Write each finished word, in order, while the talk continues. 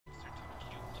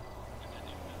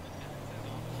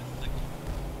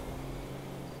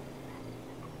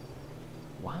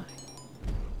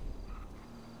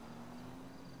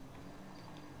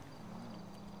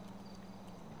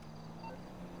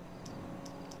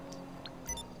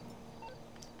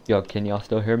Yo, can y'all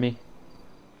still hear me?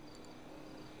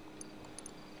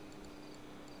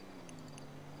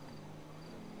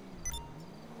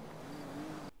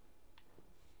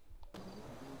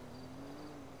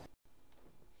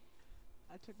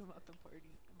 I took him out the party,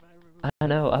 but I remember. I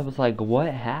know, I was like,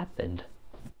 what happened?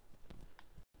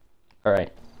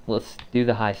 Alright, let's do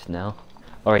the heist now.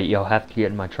 Alright, y'all have to get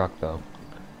in my truck though.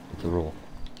 It's a rule.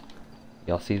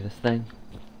 Y'all see this thing?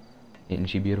 Isn't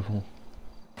she beautiful?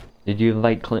 Did you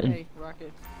invite Clinton? Hey,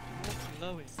 Rocket.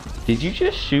 Did you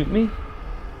just shoot me?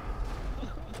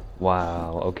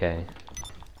 Wow, okay.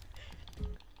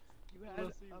 You had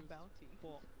a bounty.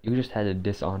 You just had to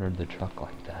dishonor the truck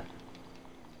like that.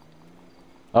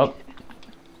 Oh!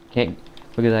 Can't.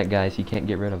 Look at that, guys. You can't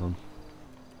get rid of him.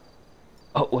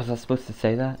 Oh, was I supposed to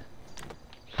say that?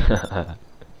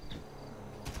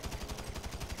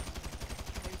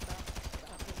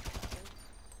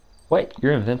 Wait,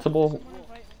 you're invincible?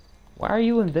 Why are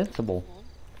you invincible?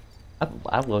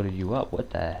 I loaded you up. What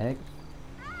the heck?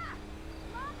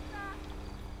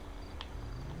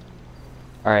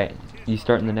 Alright, you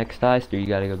starting the next heist, or you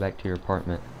gotta go back to your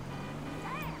apartment?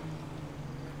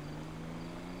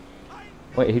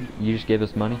 Wait, you just gave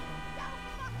us money?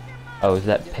 Oh, is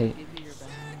that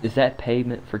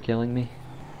payment for killing me?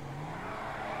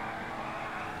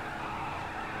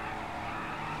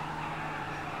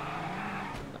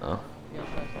 Oh.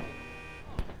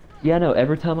 Yeah, no,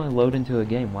 every time I load into a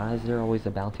game, why is there always a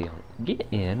bounty on it? Get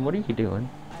in, what are you doing?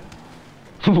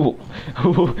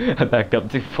 I backed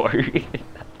up too far.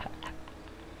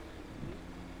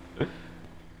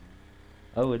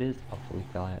 Oh, it is awfully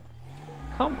flat.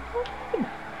 Come on!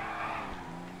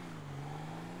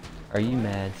 Are you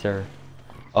mad, sir?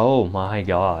 Oh my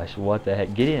gosh, what the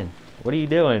heck? Get in! What are you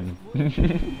doing?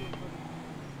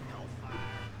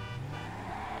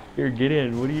 Here, get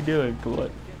in. What are you doing? Come on.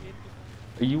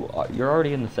 You're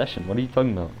already in the session. What are you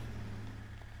talking about?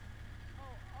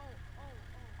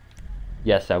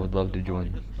 Yes, I would love to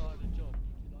join.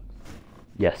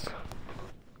 Yes.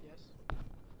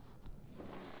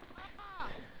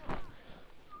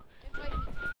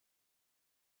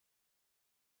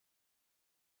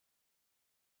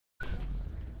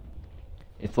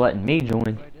 It's letting me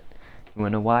join. You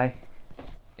wanna know why?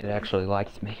 It actually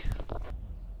likes me.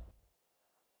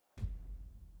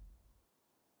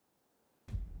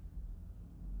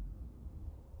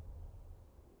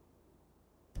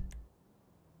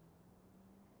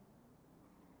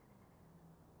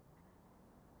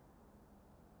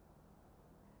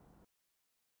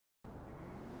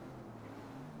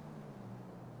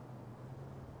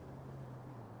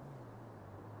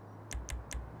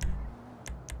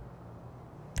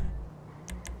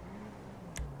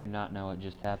 Not know what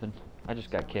just happened. I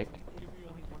just got kicked.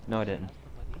 No, I didn't.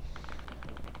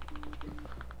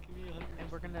 And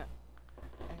we're gonna.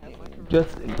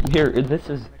 Just here. This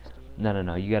is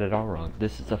no. You got it all wrong.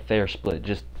 This is a fair split.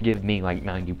 Just give me like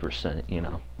 90%. You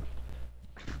know.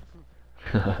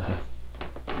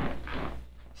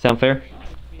 Sound fair?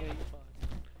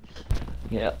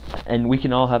 Yeah. And we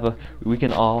can all have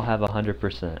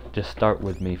 100%. Just start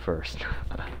with me first.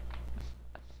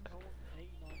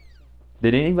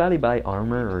 Did anybody buy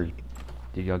armor, or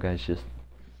did y'all guys just...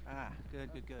 Good.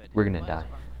 We're gonna die.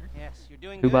 Yes, you're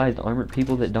doing Who good. buys armor?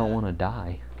 People that don't want to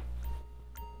die.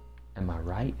 Am I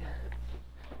right?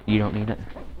 You don't need it?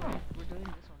 We're doing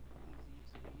this one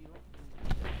easy, so you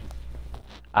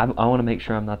don't. I want to make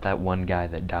sure I'm not that one guy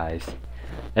that dies.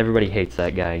 Everybody hates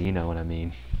that guy, you know what I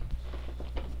mean.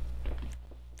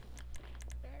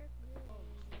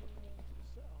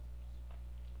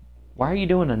 Why are you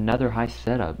doing another heist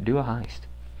setup? Do a heist.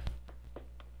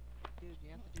 Dude,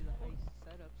 you have to do the heist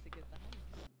setups to get the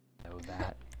heist. Know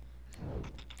that.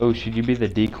 Oh, should you be the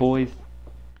decoys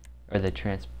or the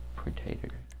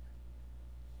transportator?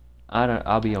 I don't.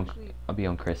 I'll be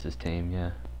on Chris's team.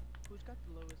 Yeah. Who's got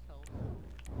the lowest health?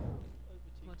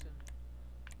 Clinton,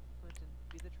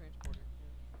 be the transporter.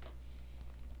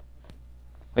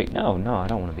 Wait, no, I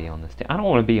don't want to be on this team. I don't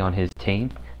want to be on his team.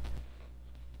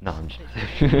 No, I'm just...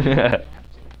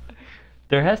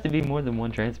 There has to be more than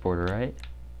one transporter, right?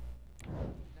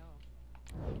 No.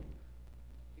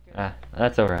 Ah,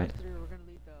 that's alright. We're gonna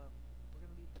leave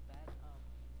the bad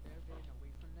caravan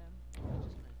away from them. We're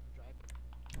just gonna drive it to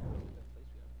the place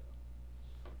we have to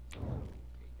go.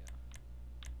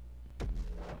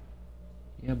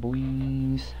 There you go. Yeah,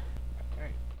 boys.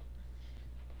 Alright.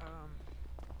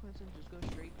 Clinton, just go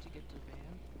straight to get to the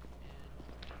van.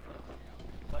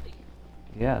 And buddy.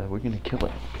 Yeah, we're gonna kill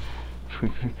it.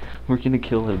 We're gonna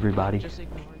kill everybody. Just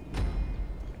ignore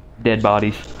Dead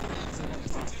bodies.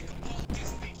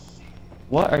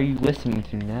 What are you listening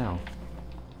to now?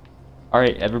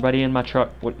 Alright, everybody in my truck.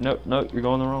 What? No, no, you're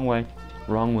going the wrong way.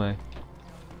 Wrong way.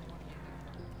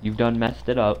 You've done messed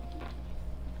it up.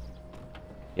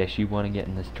 Yes, you want to get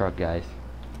in this truck, guys.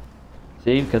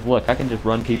 See? Because look, I can just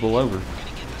run people over.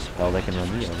 Well, they can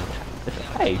run me over.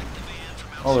 Hey!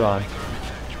 Hold on.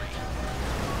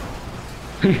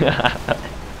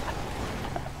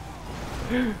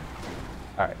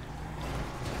 Alright.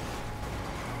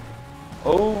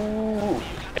 Oh!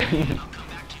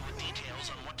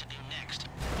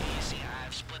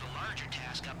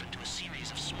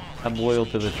 I'm loyal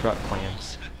to the truck clan.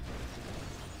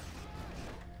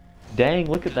 Dang,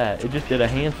 look at that. It just did a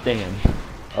handstand.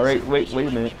 Alright, wait a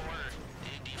minute.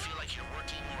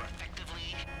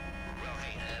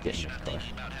 Get in this car.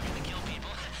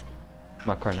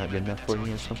 My car not good enough for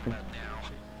you or something?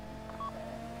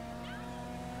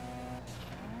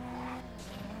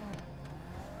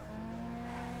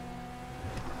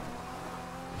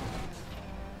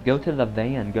 Go to the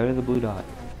van. Go to the blue dot.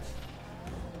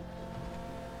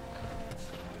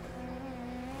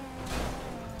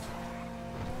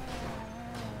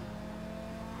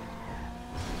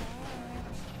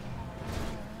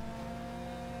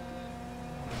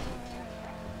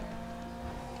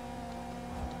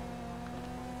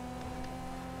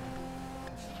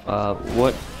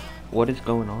 What is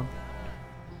going on?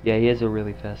 Yeah, he has a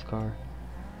really fast car.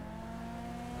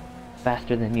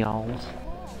 Faster than y'all's.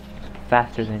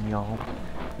 Faster than y'all.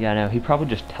 Yeah, I know. He probably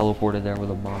just teleported there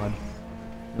with a mod.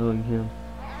 Knowing him.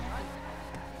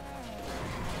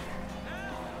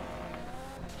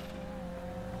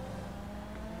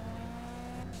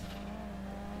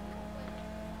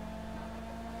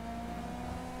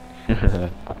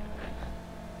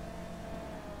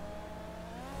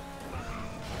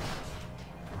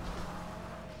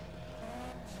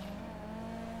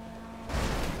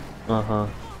 Uh-huh.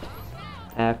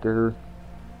 After.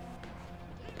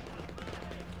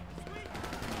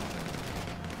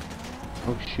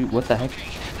 Oh shoot, what the heck?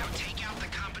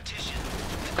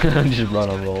 Just run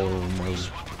a roll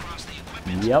over.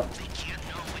 Yep.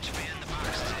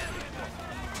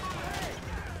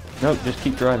 Nope, just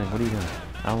keep driving. What are you doing?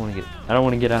 I don't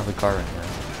want to get out of the car right now.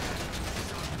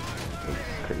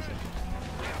 It's crazy.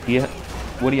 Yeah.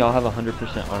 What do y'all have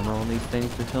 100% armor on these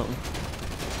things or something?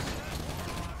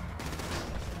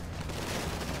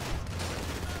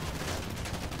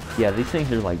 Yeah, these things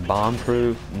are like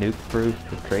bomb-proof,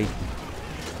 nuke-proof. It's crazy.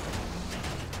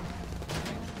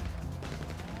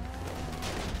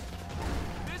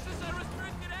 This is a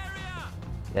restricted area.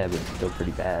 Yeah, but it's still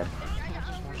pretty bad.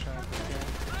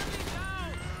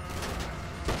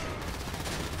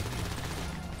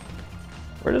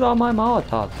 Where did all my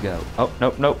Molotovs go? Oh,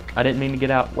 nope, nope. I didn't mean to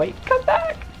get out. Wait, come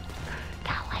back!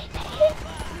 Go away, baby.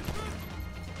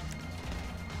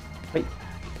 Wait.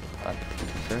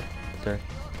 Sir.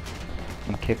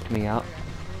 You kicked me out.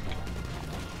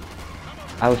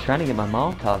 I was trying to get my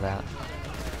Molotov out.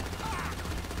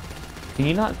 Can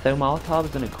you not throw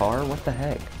Molotovs in a car? What the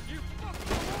heck?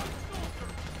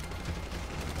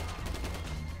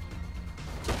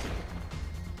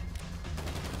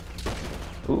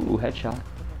 Ooh, headshot.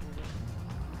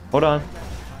 Hold on.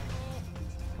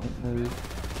 Don't move.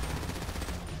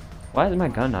 Why is my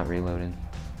gun not reloading?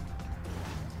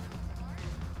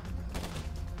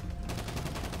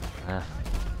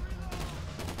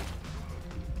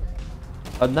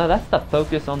 Oh no, that's the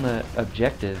focus on the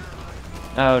objective.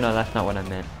 Oh no, that's not what I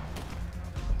meant.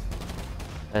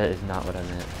 That is not what I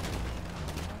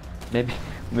meant.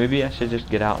 Maybe I should just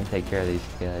get out and take care of these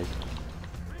guys.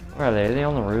 Where are they? Are they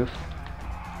on the roof?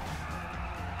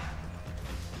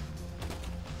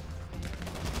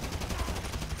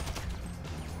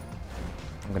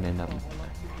 I'm gonna end up.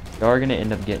 Y'all are gonna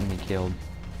end up getting me killed.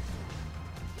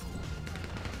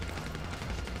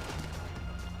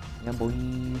 Yeah, boys.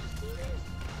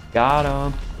 Got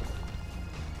him.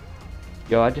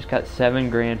 Yo, I just got 7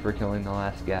 grand for killing the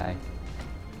last guy.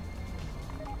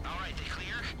 Alright, they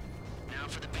clear? Now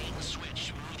for the bait and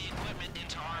switch. Move the equipment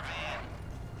into our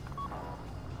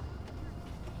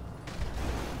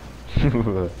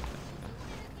van.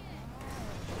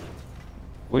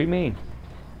 What do you mean?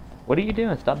 What are you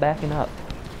doing? Stop backing up.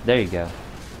 There you go.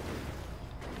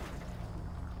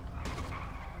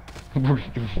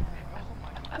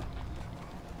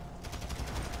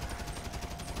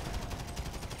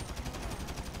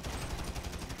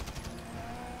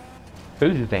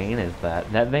 Whose van is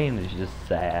that? That van is just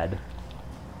sad.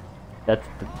 That's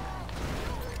the...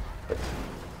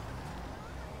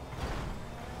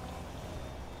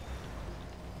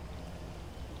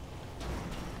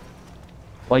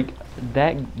 Like,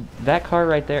 that car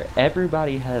right there,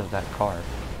 everybody has that car.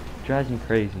 It drives me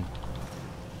crazy.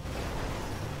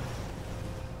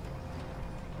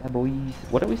 Yeah, boys.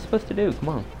 What are we supposed to do? Come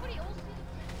on. Somebody else did it.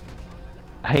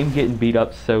 I am getting beat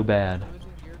up so bad. It was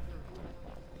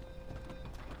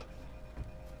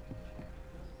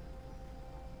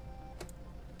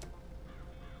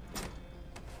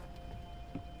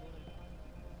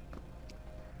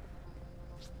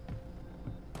in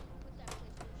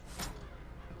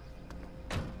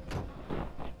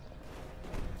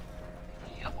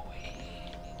your group.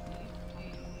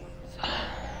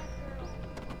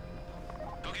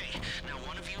 Okay, now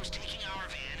one of you is taking our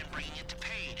van and bringing it to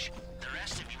Page. The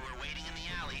rest of you are waiting in the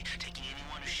alley, taking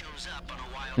anyone who shows up on a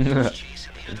wild goose chase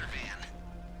in the other van.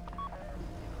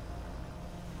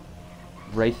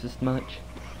 Racist much?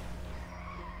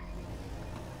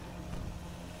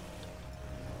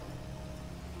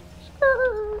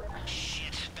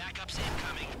 Shit, backup's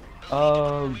incoming.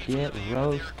 Oh, get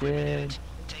roasted.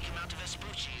 Take him out to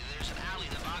Vespucci. There's an alley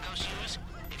the Vagos use.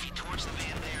 If he torch the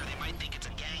van there, they might think it's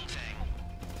a gang thing.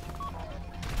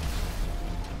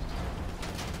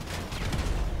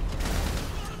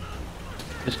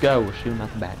 Just go, we'll shoot him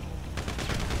out the back.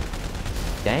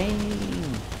 Dang!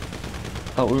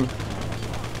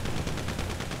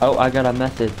 Oh, I got a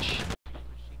message.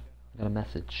 I got a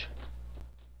message.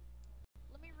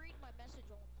 Let me read my message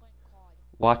on playing COD.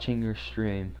 Watching your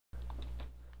stream.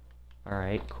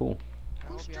 Alright, cool. I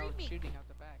Who's hope y'all streaming? shooting out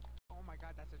the back. Oh my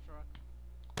god, that's a truck.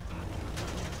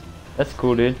 That's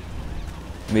cool, dude.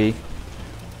 Me.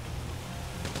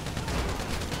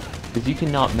 Because you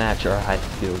cannot match our high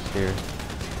skills here.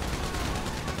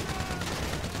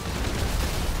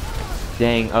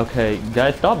 Dang, okay.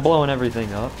 Guys, stop blowing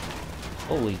everything up.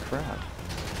 Holy crap.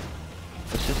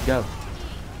 Let's just go.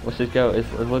 Let's just go. It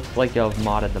looks like y'all have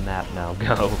modded the map now.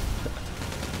 Go.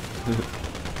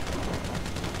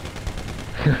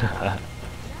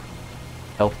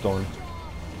 Hellstorm.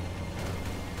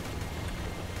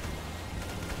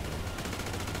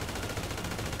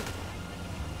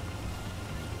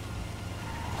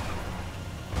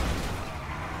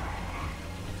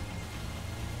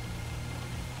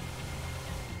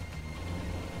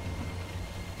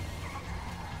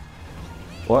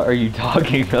 What are you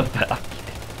talking about?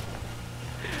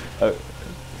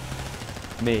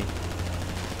 Me.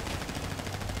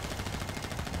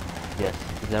 Yes,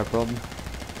 is that a problem?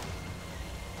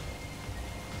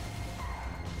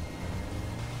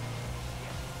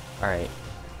 Alright.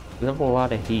 We have a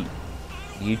lot of heat.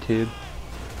 YouTube.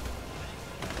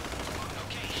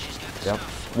 Yep.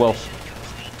 Well,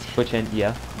 Twitch and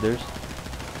yeah, there's.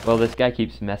 Well, this guy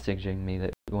keeps messaging me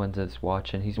that the ones that's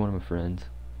watching. He's one of my friends.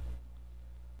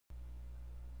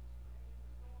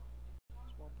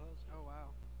 Oh wow.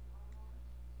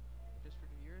 Just for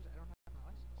the years, I don't have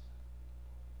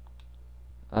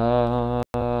my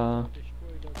license.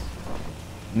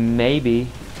 Maybe.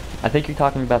 I think you're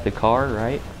talking about the car,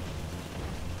 right?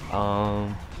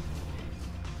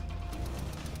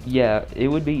 Yeah, it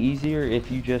would be easier if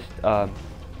you just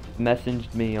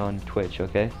messaged me on Twitch,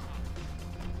 okay?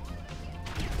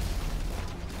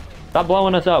 Stop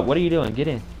blowing us up. What are you doing? Get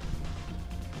in.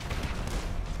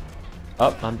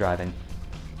 Oh, I'm driving.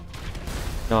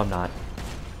 No, I'm not.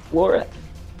 Laura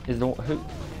is the who?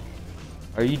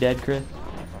 Are you dead, Chris?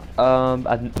 I'm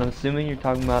assuming you're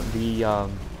talking about the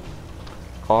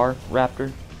car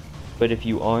Raptor, but if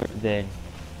you aren't, then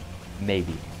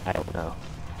maybe. I don't know.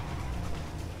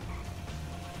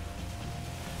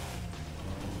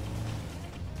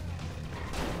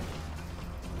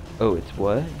 Oh, it's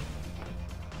what?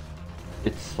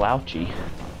 It's slouchy.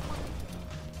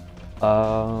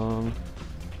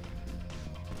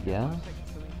 Yeah.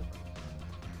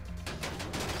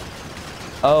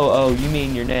 Oh, you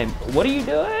mean your name. What are you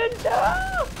doing?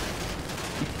 No!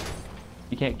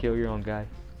 You can't kill your own guy.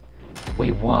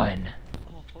 We won.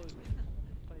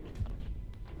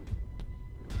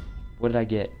 What did I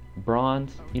get?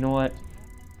 Bronze? You know what?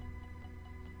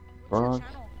 What's your Bronze.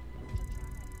 channel?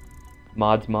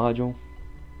 Mods module.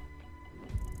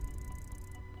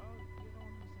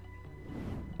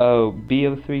 Oh,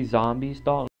 BO3 Zombies,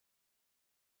 Dalton.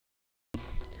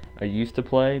 I used to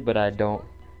play, but I don't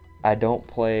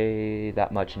play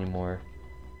that much anymore.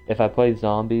 If I play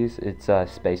Zombies, it's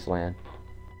Spaceland.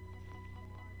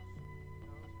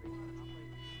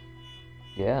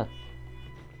 Yeah.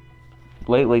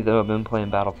 Lately though, I've been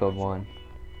playing Battlefield 1.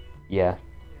 Yeah.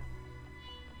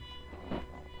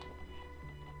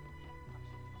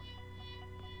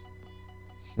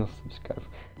 No subscribers.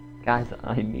 Guys,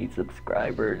 I need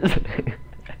subscribers.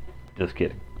 Just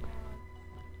kidding.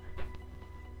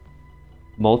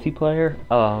 Multiplayer?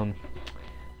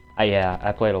 Yeah,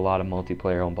 I played a lot of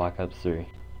multiplayer on Black Ops 3.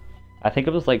 I think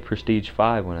it was like Prestige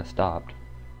 5 when I stopped.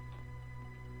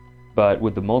 But But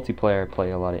with the multiplayer, I play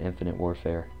a lot of Infinite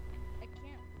Warfare. I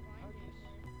can't find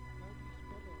it.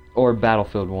 Or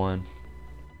Battlefield 1.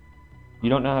 You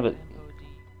don't know how to... MOD.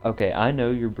 Okay, I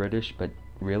know you're British, but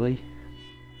really?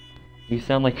 You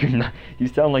sound like you're not... You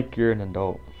sound like you're an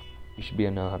adult. You should be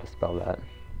able to know how to spell that.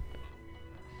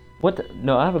 What the...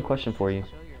 No, I have a question for you.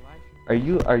 Show your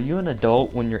life. Are you an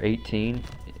adult when you're 18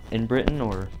 in Britain,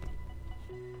 or...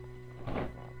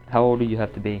 How old do you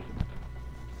have to be?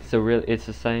 So really, it's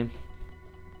the same?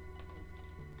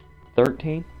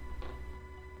 13?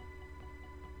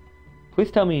 Please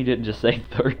tell me you didn't just say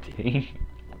 13.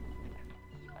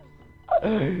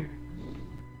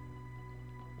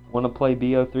 Want to play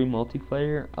BO3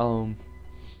 multiplayer?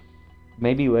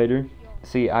 Maybe later.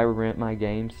 See, I rent my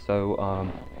games,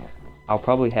 so I'll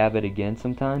probably have it again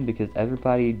sometime because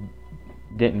everybody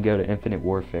didn't go to Infinite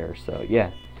Warfare. So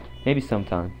yeah, maybe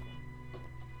sometime.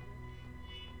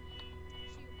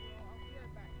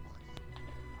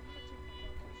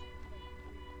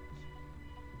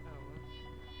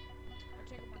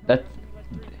 That's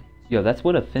yo. That's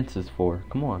what offense is for.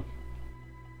 Come on.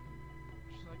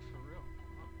 She's like, for real.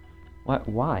 Why?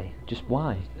 Why? Just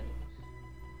why? What's this?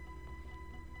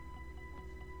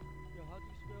 Yo, how do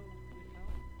you spell the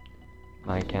account?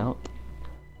 My account?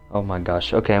 Oh my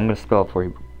gosh. Okay, I'm gonna spell it for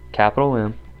you. Capital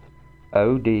M,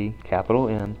 O D, capital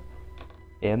M,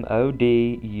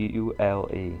 MODULE.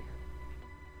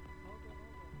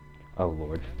 Oh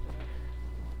Lord.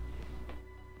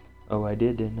 Oh, I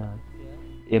did, didn't I?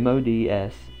 Yeah.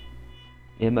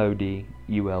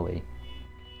 MODSMODULE.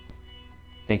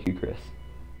 Thank you, Chris.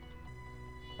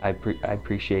 I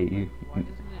appreciate you. Why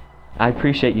doesn't it? I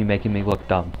appreciate you making me look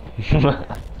dumb.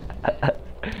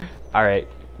 Alright,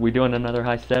 we doing another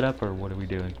high setup, or what are we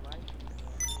doing?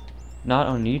 Not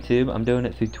on YouTube, I'm doing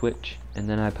it through Twitch, and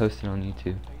then I post it on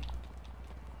YouTube.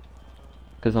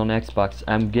 Because on Xbox,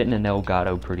 I'm getting an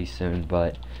Elgato pretty soon,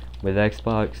 but with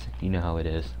Xbox, you know how it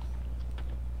is.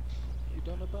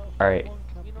 Alright. You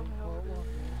know how it is.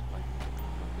 Like,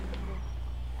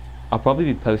 I'll probably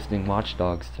be posting Watch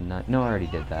Dogs tonight. No, I already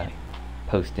did that.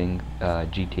 Posting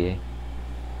GTA.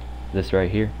 This right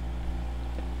here.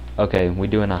 Okay, we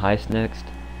doing a heist next.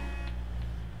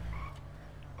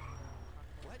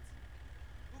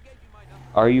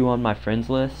 Are you on my friends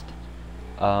list?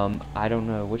 I don't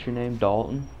know. What's your name?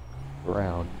 Dalton?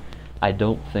 Brown. I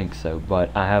don't think so,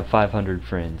 but I have 500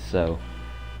 friends, so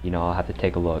you know, I'll have to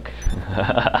take a look. you're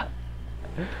gonna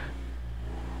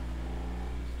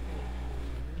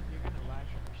lash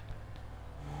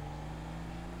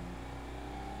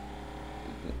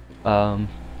yourself.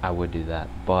 I would do that,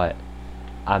 but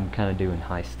I'm kind of doing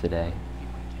heist today.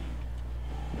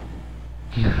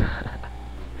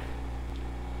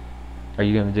 Are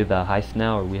you gonna do the heist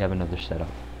now, or we have another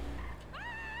setup?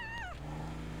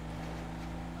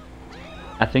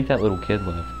 I think that little kid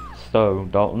left. So,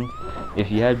 Dalton, if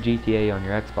you have GTA on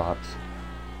your Xbox,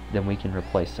 then we can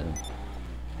replace him.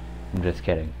 I'm just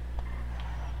kidding.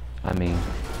 I mean...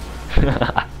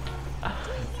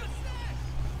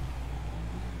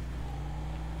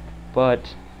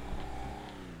 But...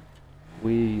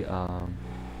 We,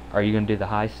 Are you gonna do the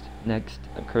heist next,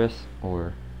 Chris?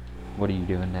 Or what are you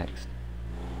doing next?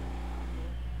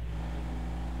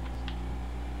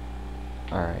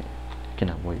 Alright.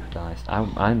 Cannot wait for the heist.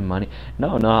 I'm money.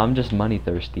 No, I'm just money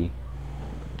thirsty.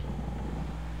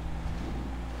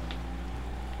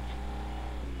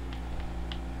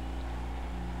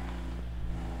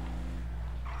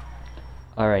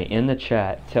 Alright, in the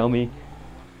chat, tell me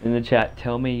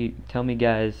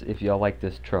guys if y'all like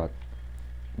this truck.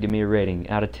 Give me a rating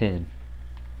out of 10.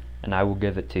 And I will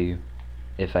give it to you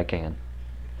if I can.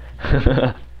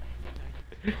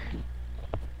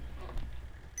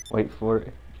 Wait for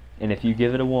it. And if you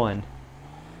give it a 1,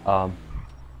 I'm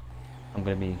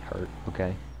gonna be hurt,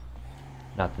 okay?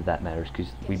 Not that that matters,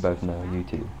 because we both know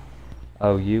YouTube.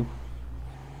 Oh, you?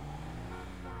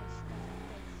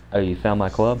 Oh, you found my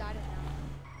club?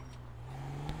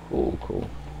 Cool, cool.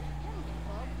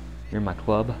 You're my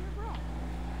club?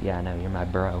 Yeah, I know, you're my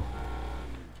bro.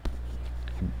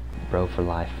 Bro for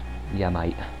life. Yeah,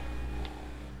 mate.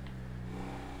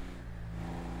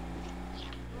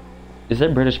 Is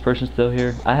that British person still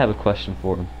here? I have a question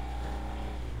for him.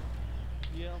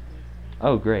 Yeah.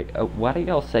 Oh, great. Why do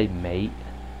y'all say mate?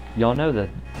 Y'all know the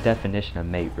definition of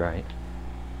mate, right?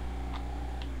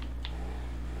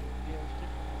 Yeah, it's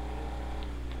different.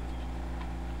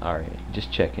 Alright, just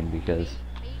checking because...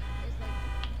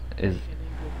 Is...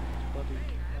 Buddy,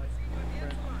 like,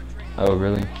 friend. Oh,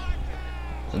 really?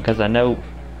 Because I know...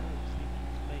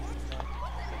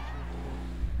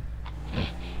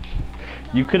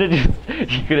 You could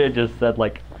have just said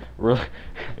like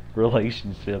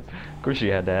relationship. Of course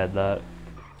you had to add that.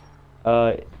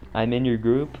 I'm in your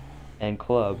group and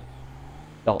club.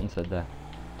 Dalton said that.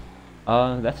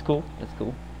 That's cool. That's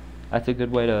cool. That's a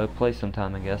good way to play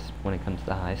sometime, I guess, when it comes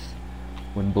to heist.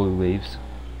 When Blue leaves.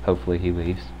 Hopefully he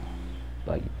leaves.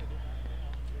 Like...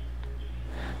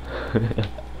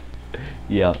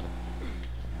 yeah.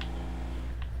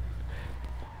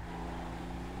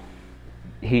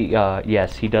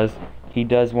 Yes, he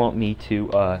does want me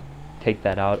to, take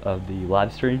that out of the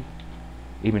live stream.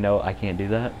 Even though I can't do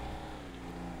that.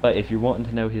 But if you're wanting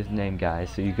to know his name, guys,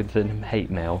 so you can send him hate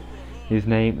mail, his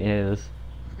name is...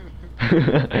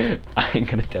 I ain't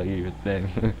gonna tell you his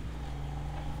name.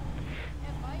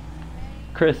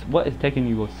 Chris, what is taking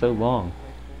you so long?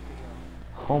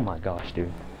 Oh my gosh,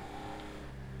 dude.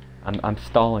 I'm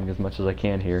stalling as much as I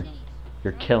can here.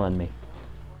 You're killing me.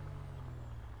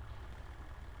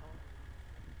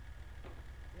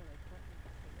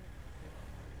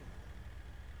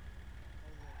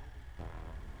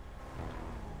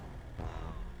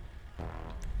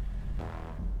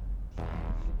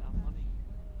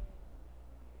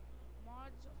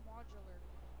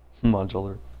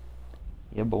 Modular.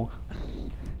 Yeah, boy.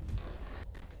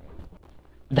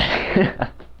 Modular.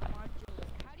 How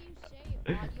do you say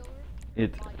it? Modular?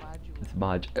 It's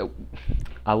mod. Oh.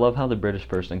 I love how the British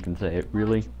person can say it.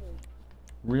 Really?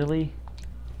 Really?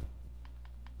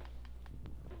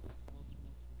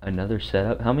 Another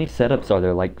setup? How many setups are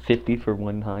there? Like 50 for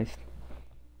one heist?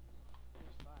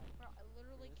 Bro, I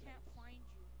literally can't find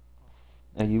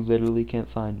you. And you literally can't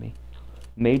find me.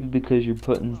 Maybe because you're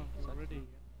putting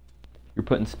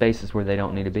spaces where they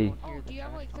don't need to be. Oh, do you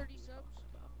have like 30 subs?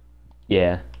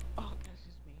 Yeah. Oh, that's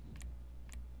just me.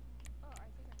 Oh, I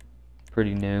think I know.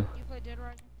 Pretty new. Do you play Dead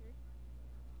Rising 3?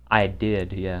 I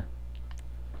did, yeah.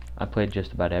 I played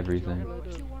just about everything. Bro,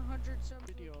 100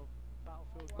 subs.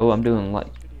 Oh, I'm doing like...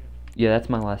 Yeah, that's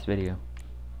my last video.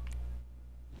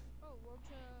 Oh, road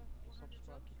to 100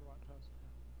 subs?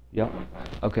 Yep.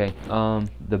 Okay,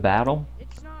 the battle?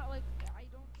 It's not like, I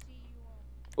don't see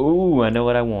you, Ooh, I know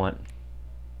what I want.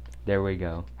 There we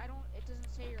go. it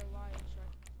doesn't say you're live, so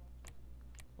I can't watch it.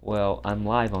 Well, I'm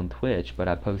live on Twitch, but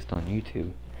I post on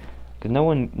YouTube. Cause no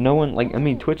one, like, I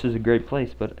mean, Twitch is a great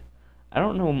place, but I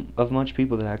don't know of much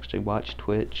people that actually watch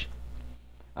Twitch.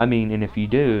 I mean, and if you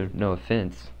do, no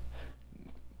offense,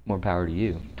 more power to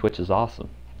you. Twitch is awesome.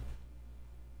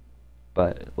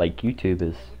 But, like, YouTube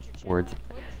is where it's,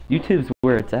 YouTube's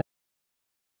where it's at.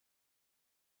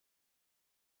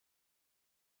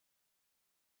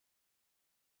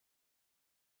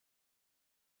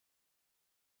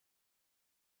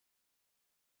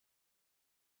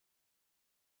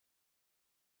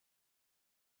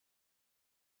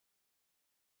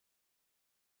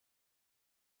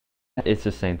 It's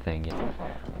the same thing, yeah.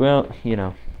 Well, you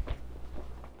know.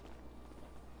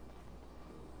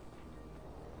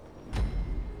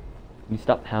 You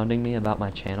stop hounding me about my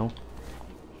channel?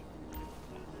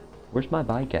 Where's my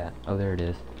bike at? Oh, there it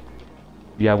is.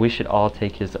 Yeah, we should all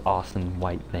take his awesome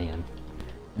white van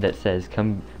that says,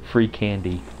 come free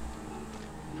candy.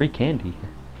 Free candy?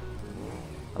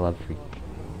 I love free.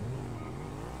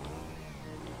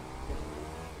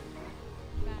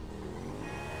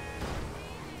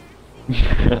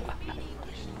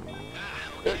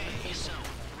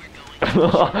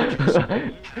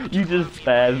 You just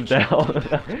spazzed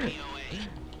out.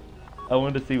 I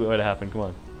wanted to see what would happen. Come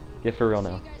on. Get for real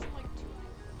now.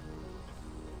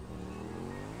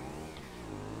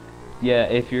 Yeah,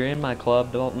 if you're in my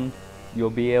club, Dalton, you'll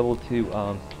be able to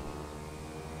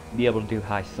do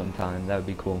heists sometime. That would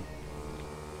be cool.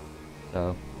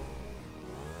 So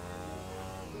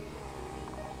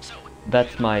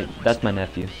that's my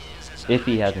nephew. If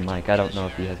he has a mic, I don't know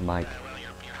if he has a mic.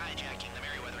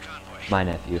 My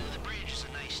nephew.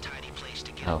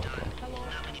 Oh, okay.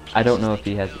 I don't know if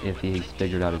he's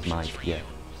figured out his mic yet.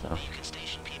 So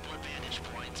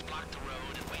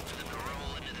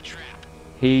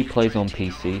he plays on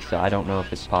PC, so I don't know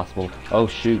if it's possible. Oh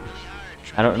shoot!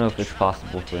 I don't know if it's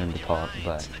possible for him to talk,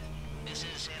 but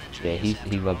yeah,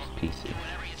 he loves PC.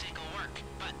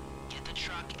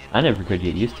 I never could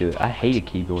get used to it. I hate a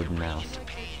keyboard and mouse.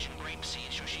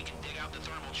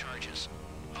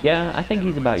 Yeah, I think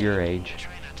he's about your age.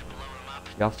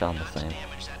 Y'all sound the same.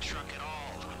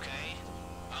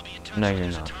 No, you're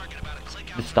not.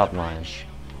 Just stop lying.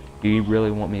 Do you really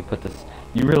want me to put this?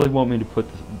 You really want me to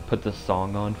put this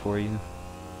song on for you?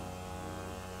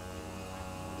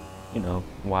 You know,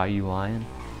 Why Are You Lying?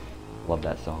 Love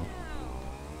that song.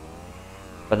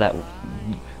 By that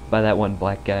one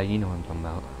black guy, you know what I'm talking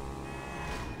about.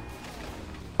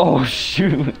 Oh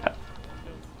shoot!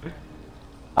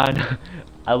 I know.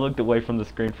 I looked away from the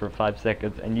screen for 5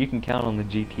 seconds, and you can count on the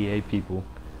GTA people.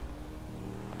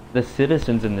 The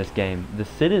citizens in this game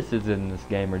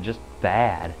are just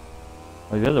bad.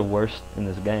 Like, they're the worst in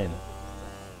this game.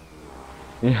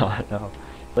 Yeah, I know.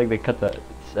 It's like they cut the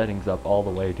settings up all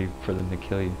the way for them to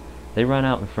kill you. They run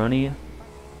out in front of you.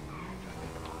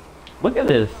 Look at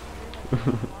this.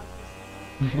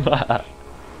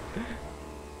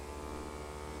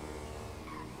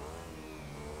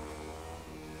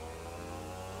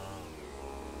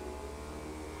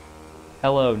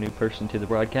 Hello, new person to the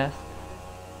broadcast.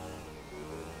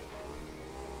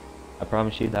 I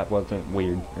promise you that wasn't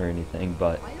weird or anything,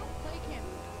 but... I don't play camera.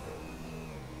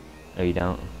 No, you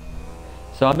don't.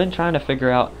 So I've been trying to figure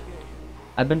out...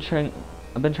 I've been trying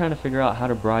to figure out how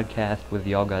to broadcast with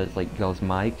y'all guys, like, y'all's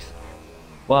mics.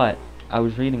 But, I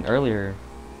was reading earlier,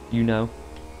 you know...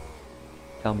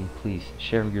 Tell me, please,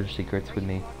 share your secrets with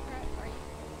me.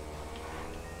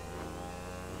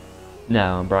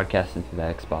 No, I'm broadcasting through the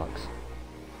Xbox.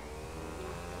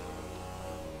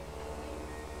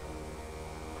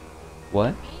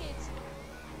 What?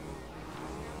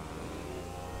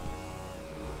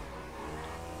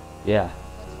 Yeah.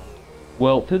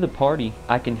 Well, through the party,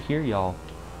 I can hear y'all,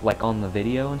 like, on the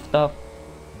video and stuff,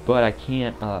 but I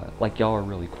can't, like, y'all are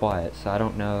really quiet, so I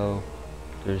don't know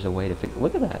if there's a way to fix...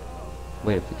 Look at that.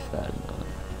 Way to fix that.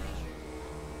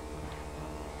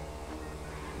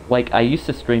 Like, I used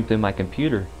to stream through my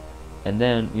computer, and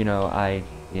then, you know,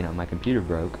 my computer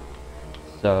broke,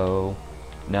 so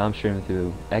now I'm streaming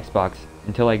through Xbox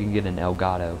until I can get an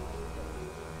Elgato.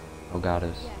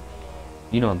 Elgatos.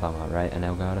 You know what I'm talking about, right? An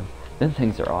Elgato. Them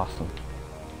things are awesome.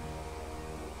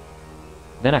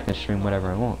 Then I can stream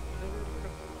whatever I want.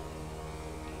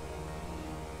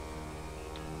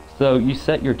 So you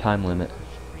set your time limit.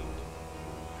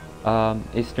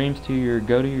 It streams to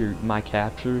go to your my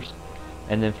captures,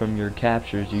 and then from your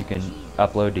captures you can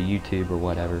upload to YouTube or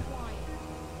whatever.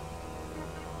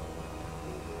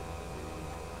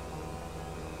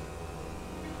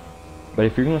 But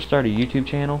if you're gonna start a YouTube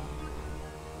channel,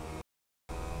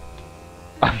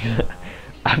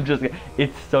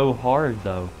 it's so hard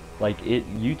though. Like,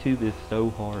 YouTube is so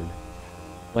hard.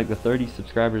 Like, the 30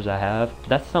 subscribers I have,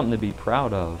 that's something to be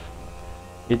proud of.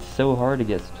 It's so hard to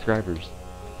get subscribers.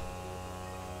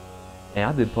 And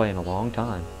I've been playing a long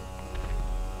time.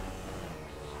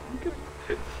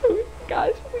 So,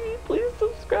 guys, please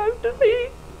subscribe to me.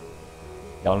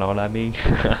 Y'all know what I mean?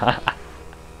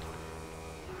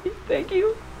 Thank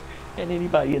you. And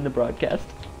anybody in the broadcast.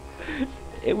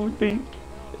 It would mean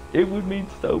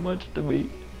so much to me.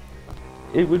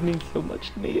 It would mean so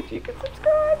much to me if you could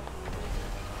subscribe.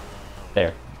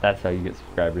 There. That's how you get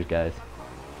subscribers, guys.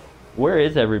 Where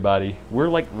is everybody? We're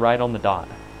like right on the dot.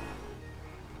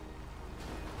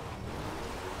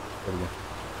 There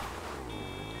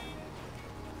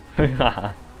we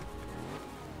go.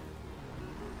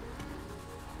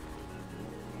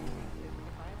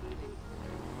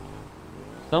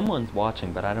 Someone's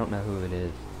watching, but I don't know who it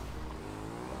is.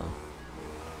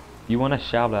 If you want a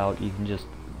shout out, you can just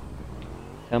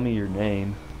tell me your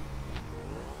name.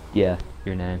 Yeah,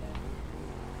 your name.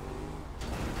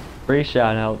 Free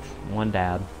shout outs, one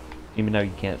dab, even though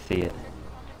you can't see it.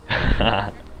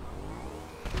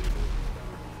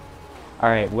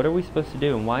 Alright, what are we supposed to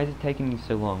do, and why is it taking you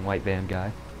so long, white van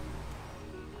guy?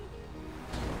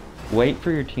 Wait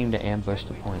for your team to ambush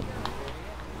the point.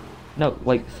 No,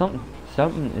 like,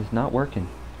 something is not working.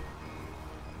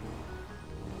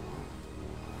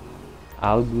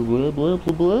 Blah, blah, blah,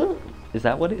 blah, blah. Is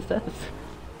that what it says?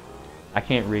 I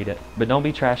can't read it, but don't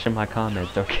be trashing my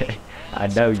comments, okay? I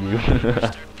know you.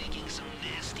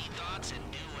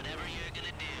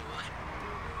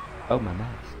 Oh, my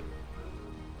mask.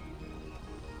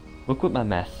 Look what my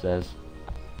mask says.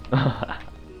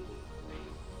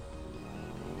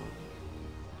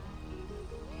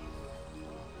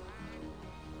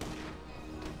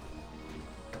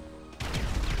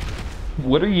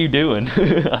 What are you doing?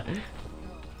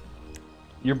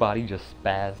 Your body just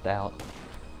spazzed out.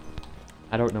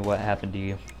 I don't know what happened to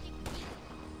you.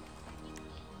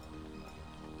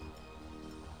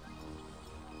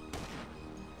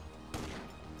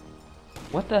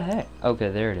 What the heck? Okay,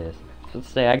 there it is. So let's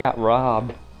say I got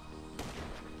robbed.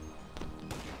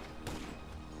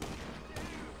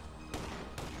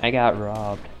 I got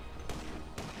robbed.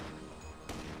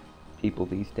 People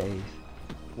these days.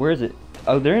 Where is it?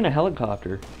 Oh, they're in a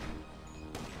helicopter.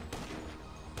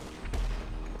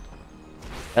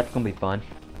 That's gonna be fun.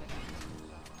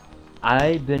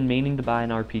 I've been meaning to buy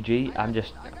an RPG.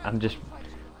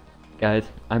 Guys,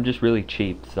 I'm just really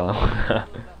cheap, so.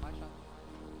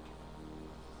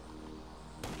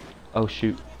 Oh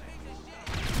shoot,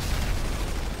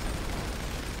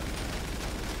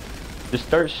 Just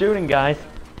start shooting, guys.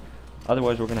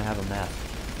 Otherwise, we're gonna have a map.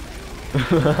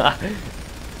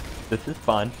 This is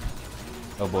fun.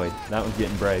 Oh boy, that one's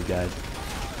getting brave, guys.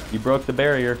 You broke the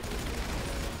barrier.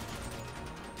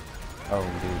 Oh,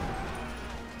 dude.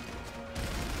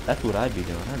 That's what I'd be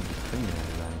doing. I'd be screaming at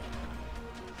everybody.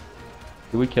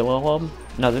 Did we kill all of them?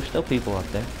 No, there's still people up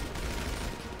there.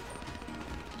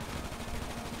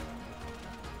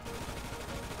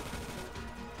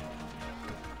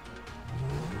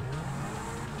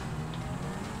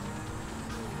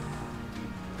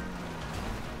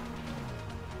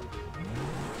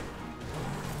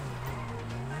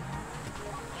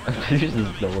 This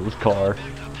is Noah's car.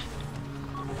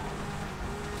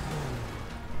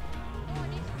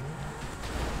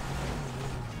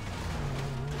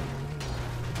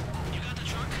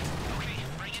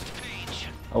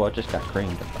 Oh, I just got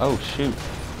creamed. Oh, shoot.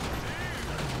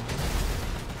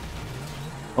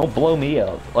 Don't blow me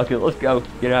up. Okay, let's go.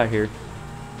 Get out of here.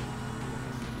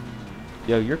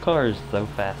 Yo, your car is so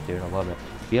fast, dude. I love it.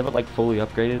 Do you have it, like, fully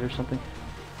upgraded or something?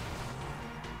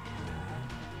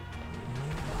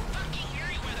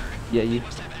 Yeah, you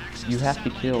have to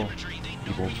kill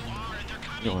people.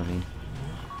 You know what I mean?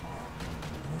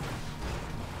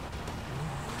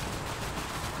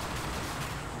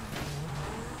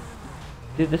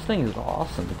 Dude, this thing is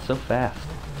awesome. It's so fast.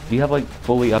 Do you have, like,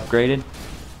 fully upgraded?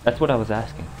 That's what I was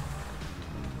asking.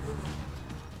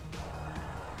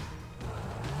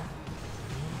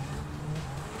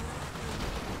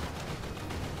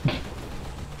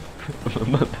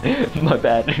 My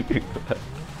bad.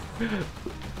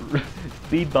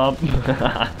 Speed bump.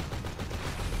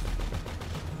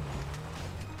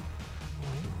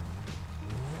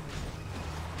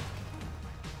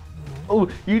 Oh,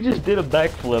 you just did a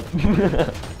backflip.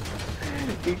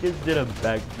 He just did a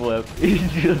backflip. He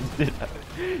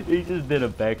just did a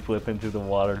backflip into the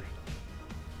water.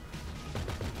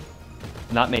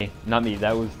 Not me. Not me.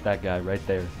 That was that guy right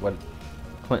there. What?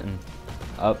 Clinton.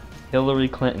 Up. Hillary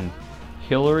Clinton.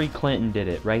 Hillary Clinton did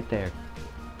it right there.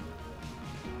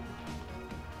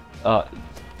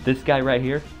 This guy right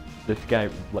here. This guy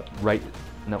right.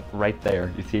 No, right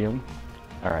there. You see him?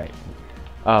 All right.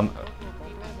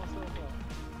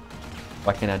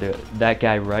 Why can't I do it? That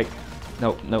guy right.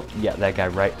 No, no. Yeah, that guy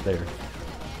right there.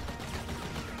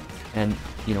 And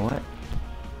you know what?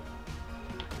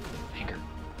 Finger.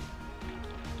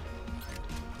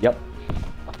 Yep.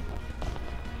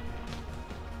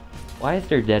 Why is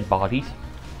there dead bodies?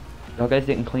 Y'all guys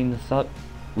didn't clean this up?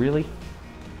 Really?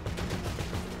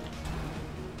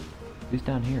 Who's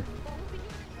down here?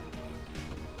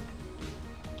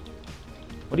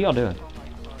 What are y'all doing?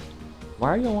 Why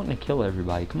are y'all wanting to kill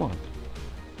everybody? Come on.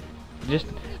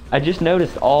 I just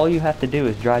noticed all you have to do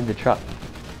is drive the truck.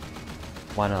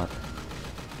 Why not?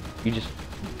 You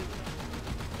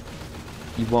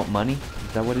want money?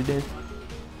 Is that what it is?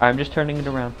 I'm just turning it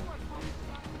around.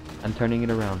 I'm turning it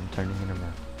around. I'm turning it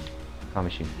around.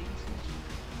 Promise you.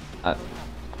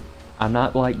 I'm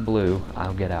not like Blue.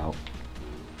 I'll get out.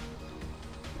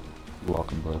 You're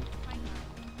welcome, Blue.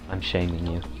 I'm shaming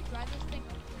you.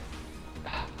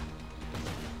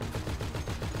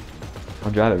 I'll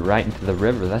drive it right into the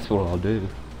river. That's what I'll do.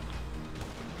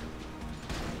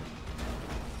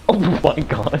 Oh my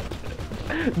god.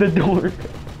 The door.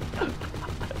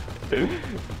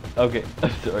 Okay,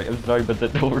 I'm sorry, but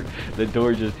the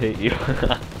door just hit you.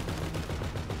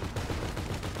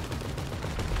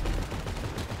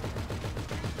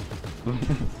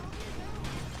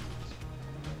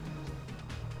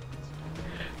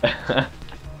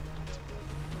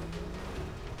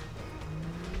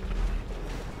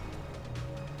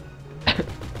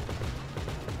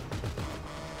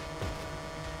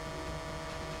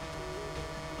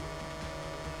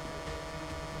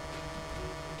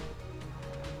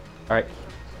 Alright,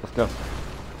 let's go.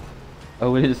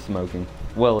 Oh, it is smoking.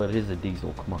 Well, it is a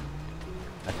diesel, come on.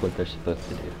 That's what they're supposed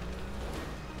to do.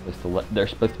 They're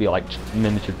supposed to be like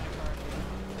miniature.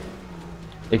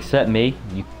 Except me,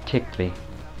 you kicked me.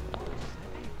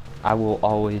 I will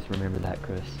always remember that,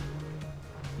 Chris.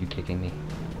 You kicking me.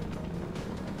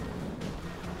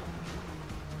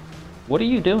 What are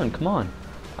you doing? Come on.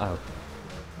 Oh.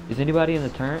 Is anybody in the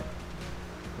turret?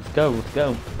 Let's go, let's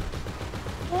go.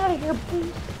 Get out of here,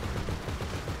 please.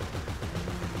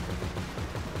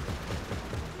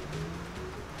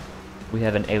 We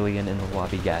have an alien in the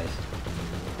lobby, guys.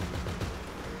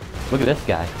 Look at this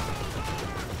guy.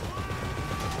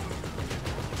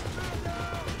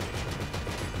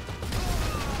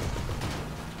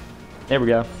 There we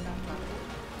go.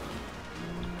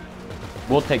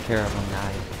 We'll take care of him,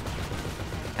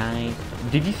 guys.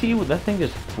 Did you see what that thing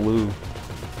just flew?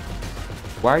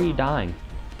 Why are you dying?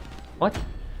 What?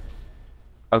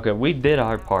 Okay, we did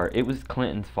our part. It was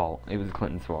Clinton's fault. It was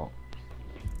Clinton's fault.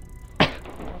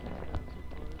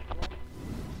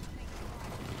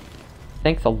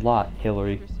 Thanks a lot,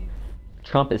 Hillary.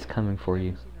 Trump is coming for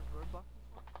you.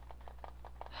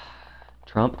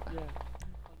 Trump? Yeah. Look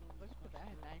at that,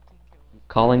 19 kills.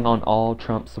 Calling on all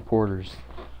Trump supporters.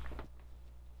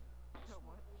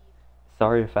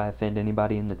 Sorry if I offend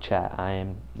anybody in the chat. I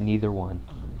am neither one.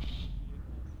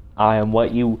 I am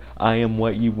what you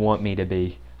want me to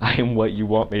be. I am what you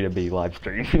want me to be, live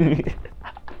stream.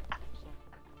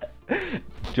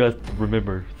 Just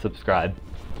remember, subscribe.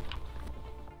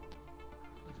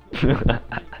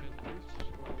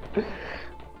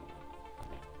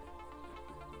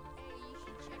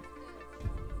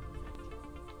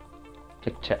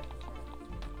 Check chat.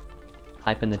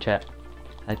 Hype in the chat.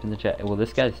 Hype in the chat. Well,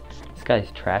 this guy's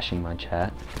trashing my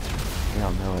chat. I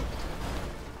don't know it.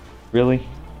 Really?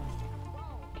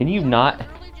 Can you not?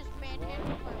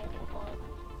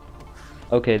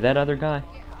 Okay, that other guy.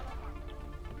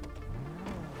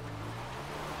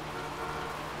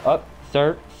 Oh,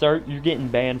 sir, you're getting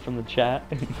banned from the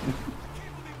chat.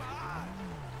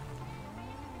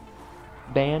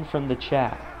 Banned from the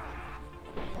chat.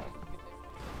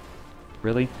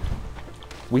 Really?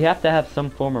 We have to have some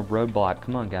form of roadblock.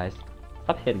 Come on, guys.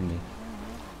 Stop hitting me.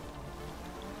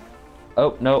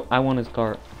 Oh, no, I want his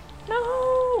car.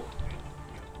 No!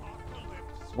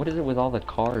 What is it with all the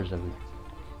cars of it?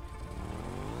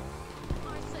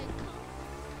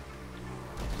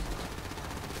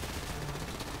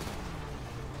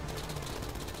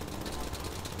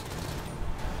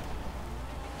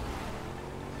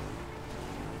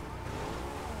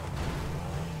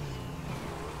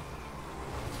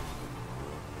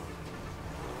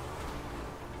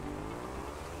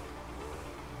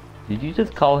 Did you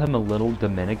just call him a little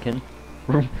Dominican?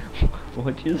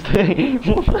 What'd you say?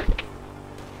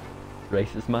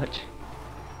 Racist much?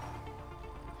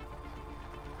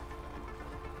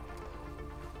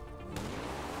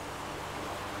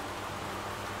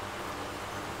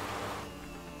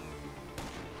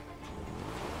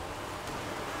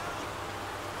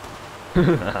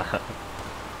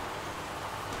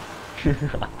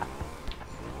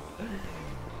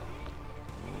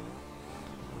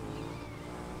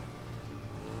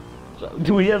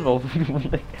 Do we have a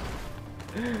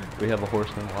we have a horse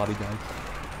in the lobby, guys?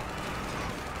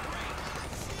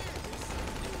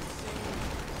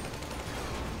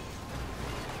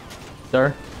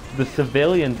 Sir, the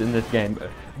civilians in this game,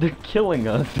 they're killing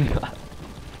us.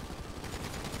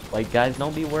 Like, guys,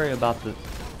 don't be worried about this.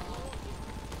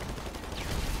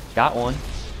 Got one.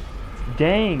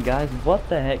 Dang, guys, what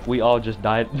the heck? We all just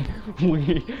died.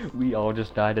 we all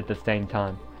just died at the same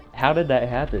time. How did that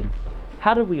happen?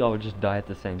 How did we all just die at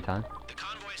the same time? The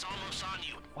convoy's almost on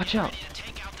you. Watch out.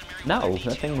 Take out the No,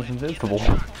 that thing was invincible.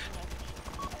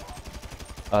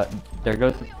 There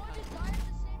goes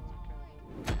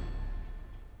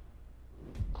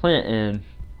Clinton.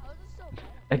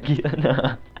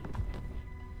 Again.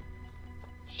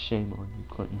 Shame on you,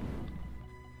 Clinton.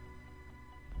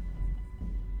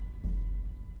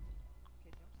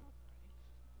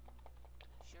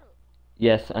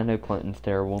 Yes, I know Clinton's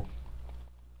terrible.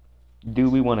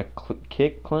 Do we want to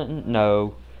kick Clinton?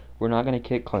 No, we're not going to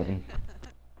kick Clinton.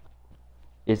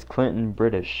 Is Clinton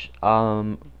British?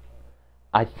 I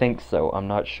think so. I'm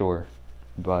not sure,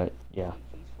 but yeah.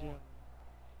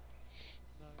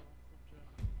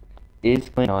 Is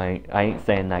Clinton? No, I ain't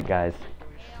saying that, guys.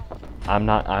 I'm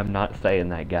not saying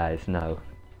that, guys. No.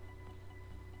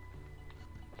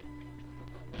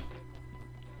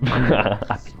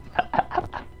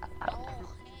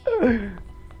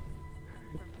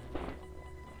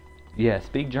 Yeah,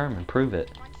 speak German, prove it.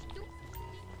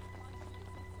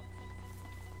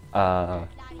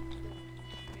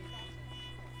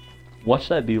 Watch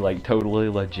that be like totally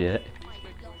legit.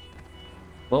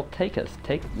 Well,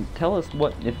 tell us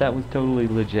what if that was totally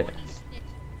legit.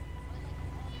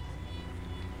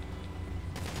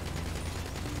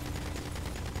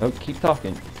 Oh, keep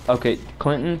talking. Okay,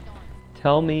 Clinton,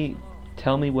 tell me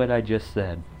what I just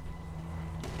said.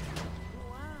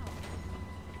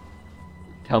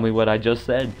 Tell me what I just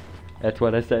said. That's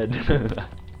what I said.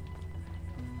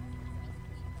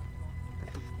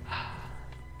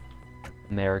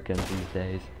 Americans these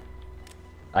days.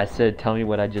 I said, tell me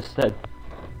what I just said.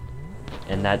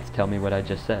 And that's tell me what I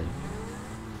just said.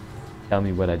 Tell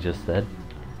me what I just said.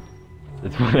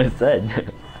 That's what I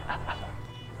said.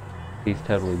 He's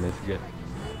totally missing it.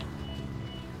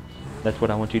 That's what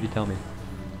I want you to tell me.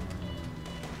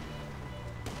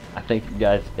 I think,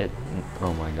 guys,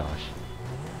 oh my gosh.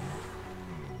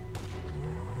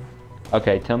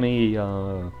 Okay, tell me,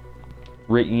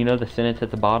 You know the sentence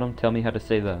at the bottom? Tell me how to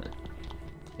say that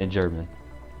in German.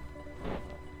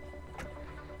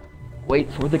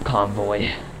 Wait for the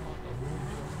convoy.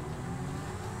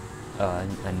 I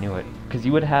knew it. Cause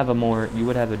you would have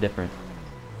a different.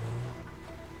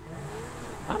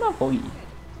 Convoy.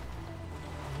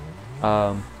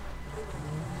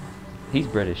 He's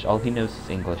British. All he knows is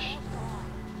English.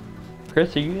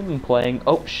 Chris, are you even playing?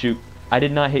 Oh shoot! I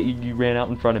did not hit you. You ran out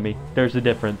in front of me. There's a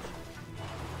difference.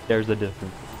 There's a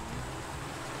difference.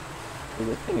 Well,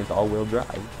 this thing is all-wheel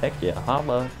drive. Heck yeah,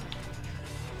 holla.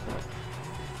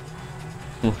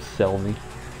 Sell me.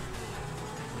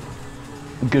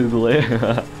 Google it.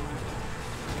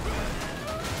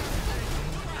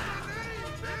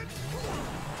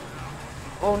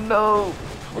 Oh no!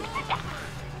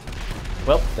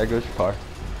 Well, there goes your car.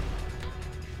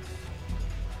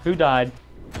 Who died?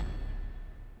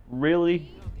 Really?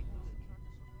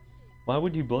 Why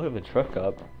would you blow the truck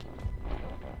up?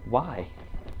 Why?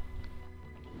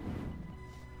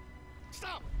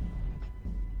 Stop!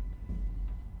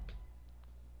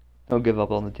 Don't give up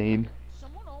on the team.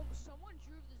 Someone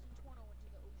drew this Inferno into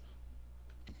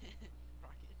the ocean.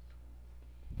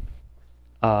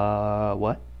 Rocket.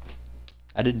 What?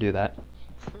 I didn't do that.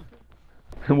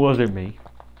 It wasn't me.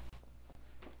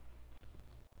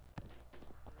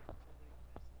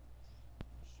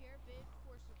 Share bid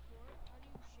for support. How do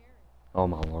you share it? Oh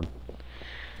my lord.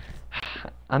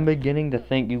 I'm beginning to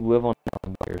think you live on an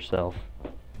island by yourself.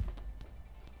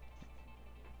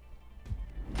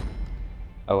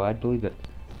 Oh, I'd believe it.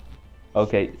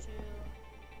 Okay.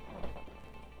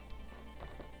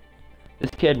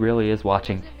 This kid really is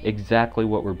watching exactly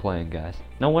what we're playing, guys.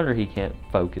 No wonder he can't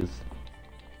focus.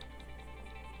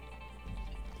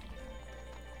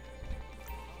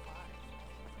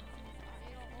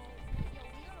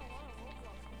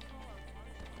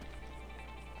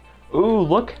 Ooh,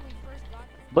 look!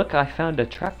 Look, I found a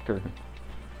tractor.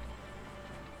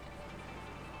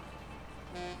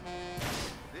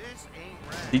 This ain't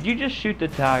right. Did you just shoot the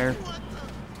tire?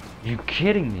 You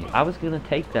kidding me? I was gonna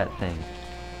take that thing.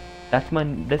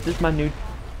 This is my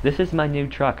new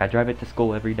truck. I drive it to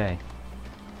school every day.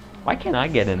 Why can't I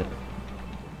get in it?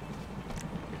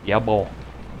 Yeah, boy.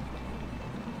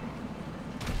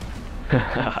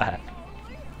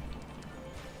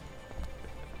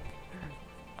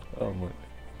 Oh my.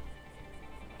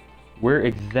 We're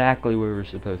exactly where we're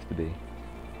supposed to be.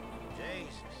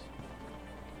 Jesus.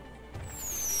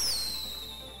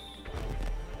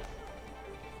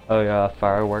 Oh yeah,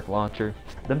 firework launcher.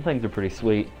 Them things are pretty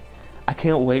sweet. I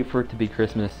can't wait for it to be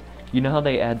Christmas. You know how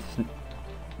they add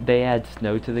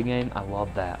snow to the game? I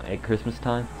love that at Christmas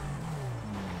time.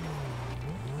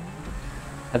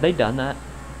 Have they done that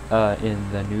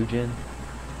in the new gen?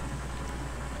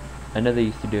 I know they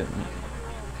used to do it.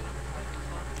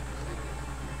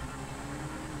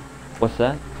 What's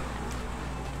that?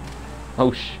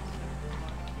 Oh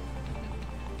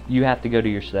You have to go to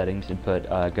your settings and put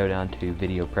go down to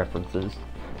video preferences.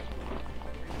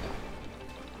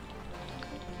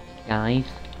 Guys.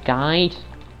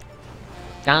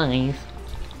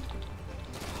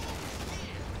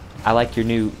 I like your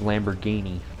new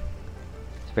Lamborghini.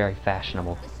 It's very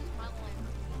fashionable. This is my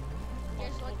Lamborghini. You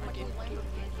guys like my new Lamborghini?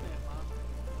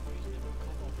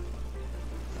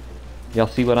 Y'all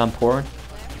see what I'm pouring?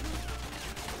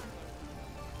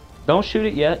 Don't shoot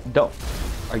it yet. Don't.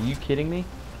 Are you kidding me?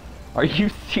 Are you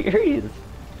serious?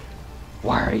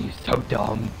 Why are you so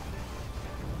dumb?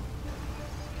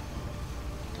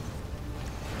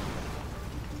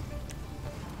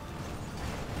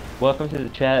 Welcome to the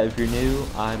chat. If you're new,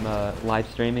 I'm live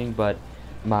streaming, but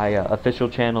my official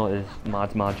channel is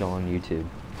Mods Module on YouTube.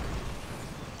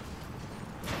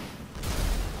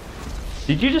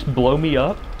 Did you just blow me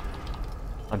up?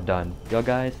 I'm done. Y'all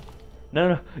guys?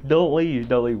 No, don't leave.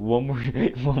 Don't leave. One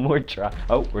more try.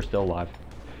 Oh, we're still alive.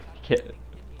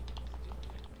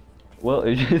 Well,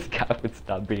 if this guy would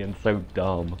stop being so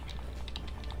dumb.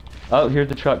 Oh, here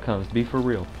the truck comes. Be for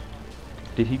real.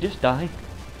 Did he just die?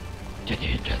 Did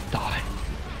he just die?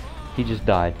 He just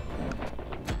died.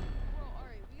 Bro,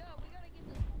 alright, we gotta give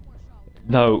this one more shot.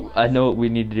 No, I know what we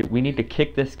need to do. We need to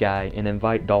kick this guy and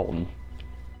invite Dalton.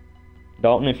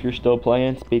 Dalton, if you're still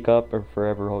playing, speak up or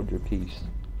forever hold your peace.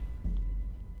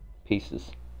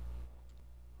 Pieces.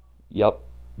 Yup,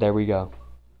 there we go.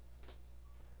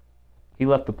 He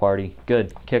left the party.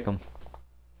 Good, kick him.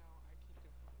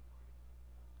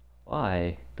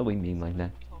 Why? Don't be mean like that.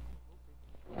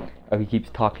 Oh, he keeps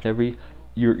talking over you.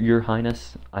 Your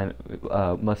Highness, I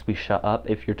must we shut up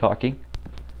if you're talking?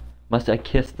 Must I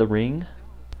kiss the ring?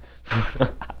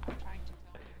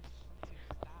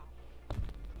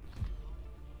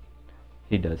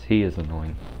 He does. He is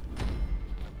annoying.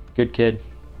 Good kid.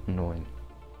 Annoying.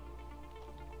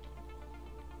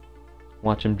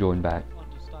 Watch him join back.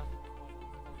 Understand.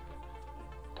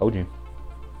 Told you.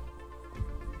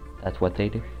 That's what they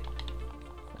do.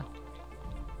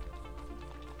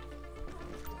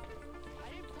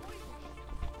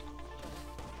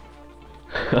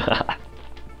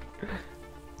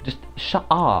 Just shut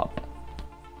up.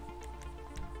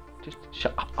 Just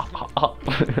shut up.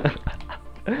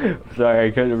 Sorry,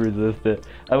 I couldn't resist it.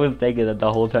 I was thinking that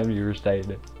the whole time you were saying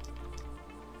it.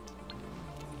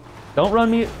 Don't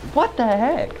run me. What the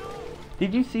heck?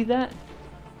 Did you see that?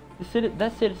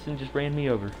 That citizen just ran me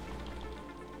over.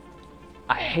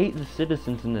 I hate the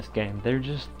citizens in this game.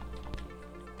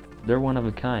 They're one of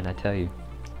a kind, I tell you.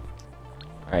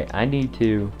 Alright, I need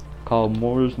to call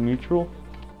Moore's Mutual.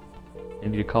 I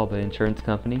need to call the insurance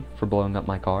company for blowing up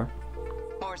my car.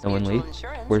 Moore's No one Mutual leave?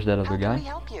 Insurance. Where's that other How guy? Can we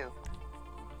help you?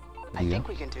 There I you think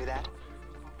go. we can do that.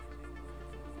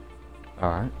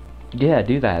 Alright. Yeah,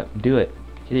 do that. Do it.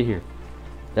 Get it here.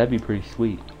 That'd be pretty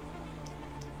sweet.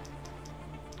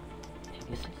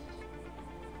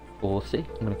 We'll see.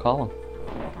 I'm gonna call him.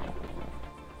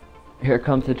 Here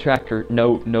comes the tractor.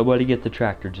 No, nobody get the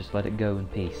tractor. Just let it go in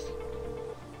peace.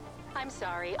 I'm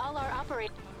sorry, all our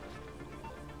operators.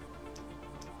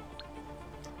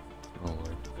 Oh Lord.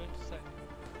 Going to say.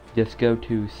 Just go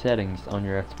to settings on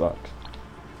your Xbox.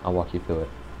 I'll walk you through it.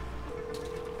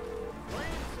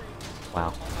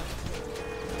 Wow.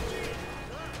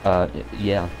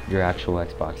 Yeah, your actual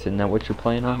Xbox. Isn't that what you're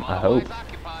playing on? I hope.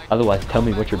 Otherwise, tell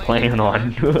me what you're playing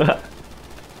on.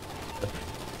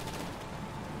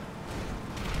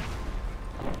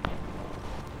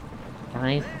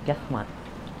 Guys, guess what?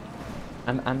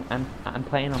 I'm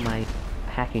playing on my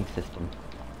hacking system,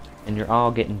 and you're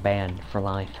all getting banned for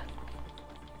life.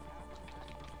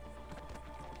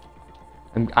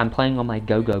 I'm playing on my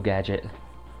go-go gadget.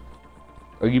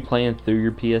 Are you playing through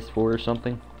your PS4 or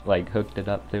something? Like hooked it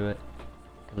up to it?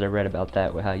 Because I read about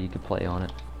that with how you could play on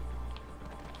it.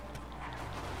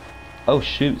 Oh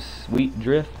shoot, sweet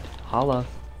drift. Holla.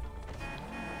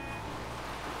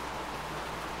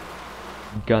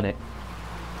 Gun it.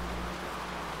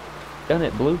 Gun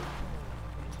it, Blue.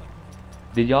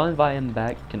 Did y'all invite him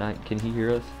back? Can he hear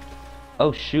us?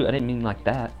 Oh shoot, I didn't mean like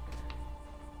that.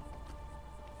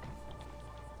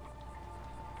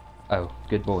 Oh,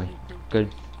 good boy.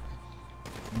 Good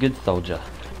soldier.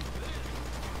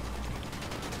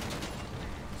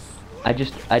 I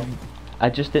just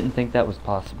didn't think that was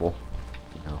possible,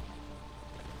 you know.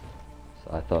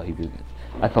 So I thought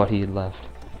he had left.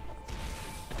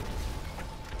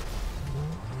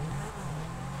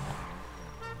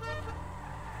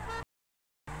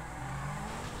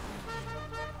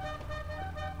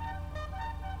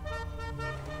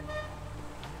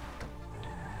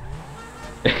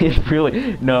 It's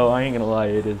really, no, I ain't gonna lie,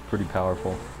 it is pretty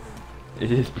powerful.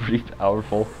 It is pretty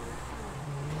powerful.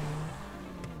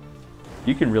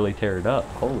 You can really tear it up.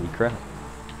 Holy crap.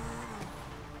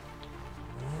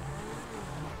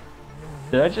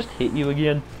 Did I just hit you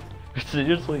again?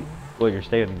 Seriously? Well, you're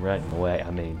standing right in the way. I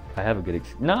mean, I have a good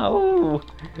no!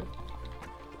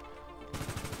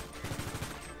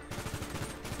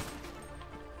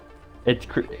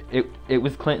 It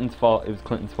was Clinton's fault. It was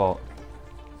Clinton's fault.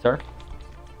 Sir?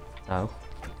 No.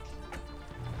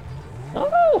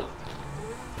 No!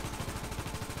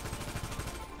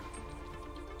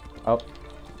 Oh.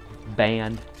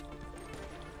 Banned.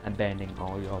 I'm banning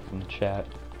all y'all from the chat.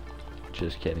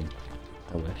 Just kidding.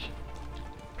 I wish.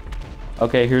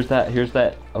 Okay, here's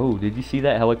that. Oh, did you see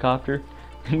that helicopter?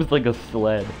 It was like a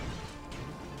sled.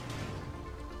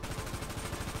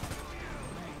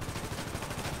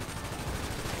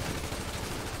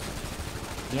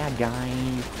 Yeah,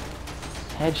 guys.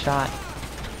 Headshot.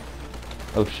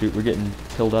 Oh shoot, we're getting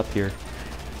filled up here.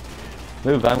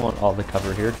 Move, I want all the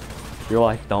cover here. Your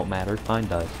life don't matter, mine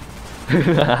does.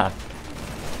 Oh,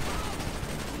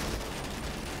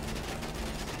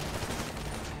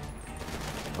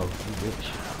 you bitch.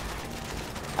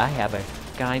 I have a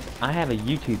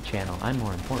YouTube channel. I'm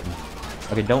more important.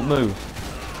 Okay, don't move.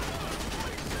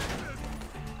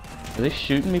 Are they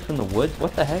shooting me from the woods?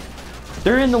 What the heck?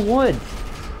 They're in the woods!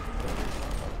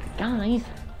 Guys!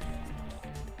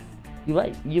 You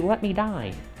let me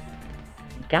die.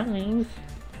 Guys!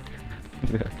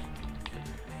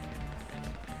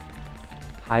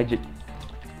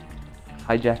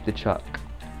 Hijack the truck.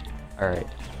 Alright.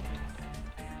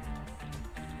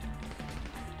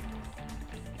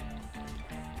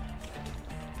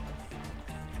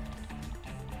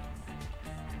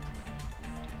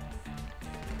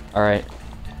 Alright.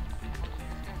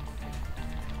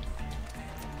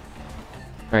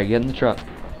 Alright, get in the truck.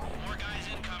 More guys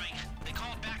incoming. They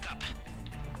called backup.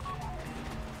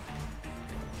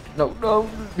 No, no,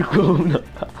 no.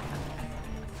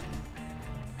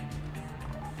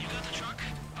 You got the truck?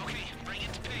 Okay, bring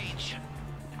it to Paige.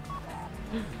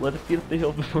 Let us get up the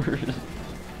hill first.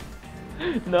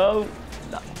 No.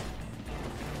 No.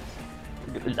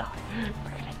 We're gonna die.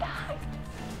 We're gonna die.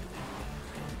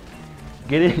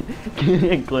 Get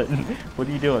in, Clinton. What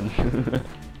are you doing? Fucking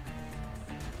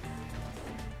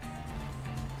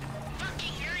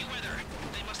Merryweather.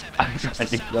 They must have I'm access trying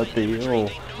to to get up satellite the imagery. hill.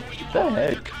 They know where you What the are.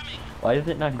 They're heck? coming. Why is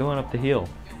it not going up the hill?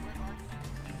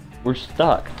 We're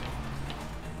stuck.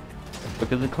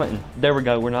 Because of Clinton. There we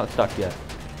go, we're not stuck yet.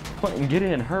 Clinton, get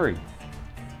in, hurry.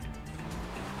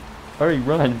 Hurry,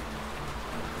 run.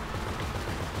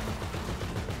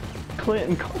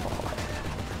 Clinton, come on.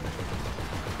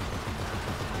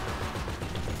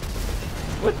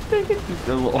 What's taking you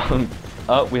so long?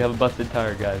 Oh, we have a busted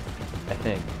tire, guys. I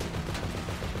think.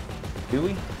 Do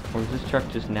we? Or is this truck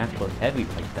just naturally heavy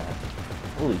like that?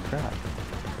 Holy crap.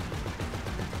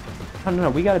 Oh no,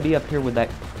 we gotta be up here with that.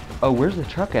 Oh, where's the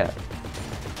truck at?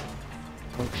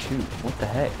 Oh shoot, what the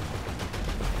heck?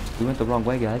 We went the wrong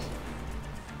way, guys.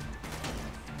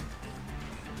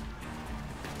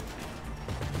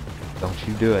 Don't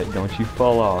you do it, don't you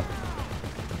fall off.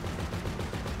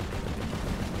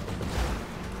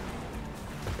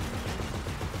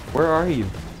 Where are you?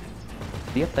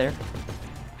 Is he up there?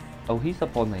 Oh, he's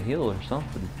up on the hill or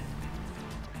something.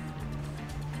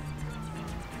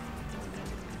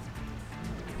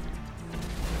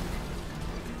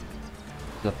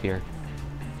 He's up here.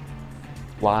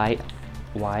 Why?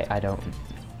 Why? I don't.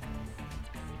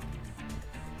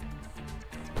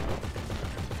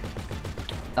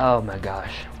 Oh my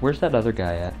gosh. Where's that other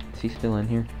guy at? Is he still in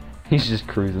here? He's just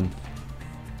cruising.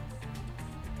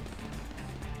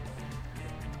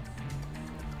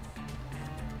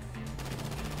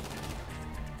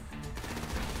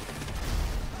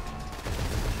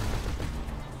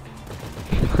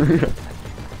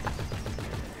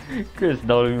 Chris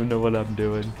don't even know what I'm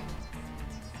doing.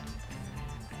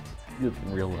 He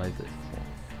doesn't realize it.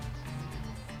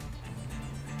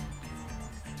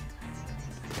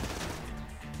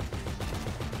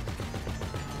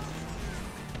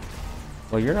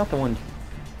 Well, you're not the one.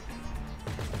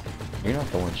 You're not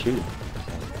the one shooting.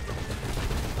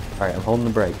 Alright, I'm holding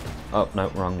the brake. Oh, no,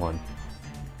 wrong one.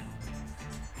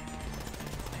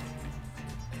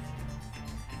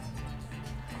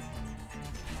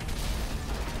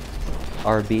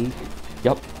 RB.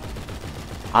 Yup.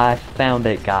 I found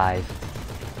it, guys.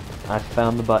 I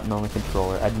found the button on the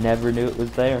controller. I never knew it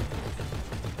was there.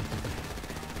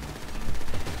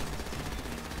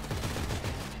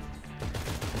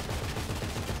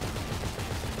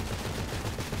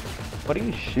 What are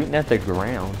you shooting at the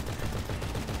ground?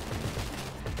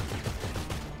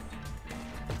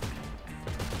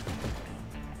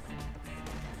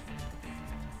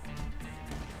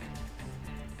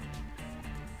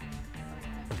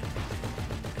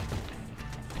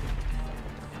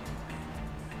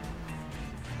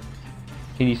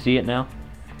 Can you see it now?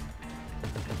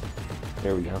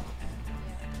 There we go.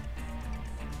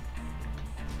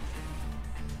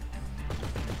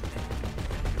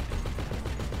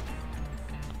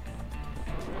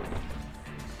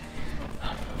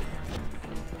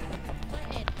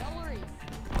 Clinton, don't worry.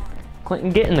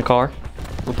 Clinton, get in the car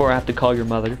before I have to call your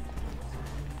mother.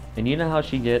 And you know how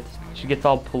she gets. She gets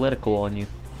all political on you.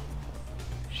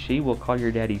 She will call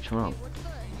your daddy Trump. What's the...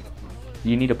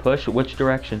 You need to push? Which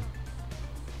direction?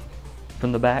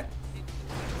 From the back?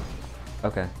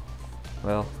 Okay.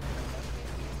 Well.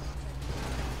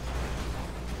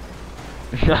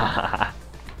 I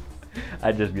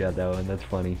just got that one. That's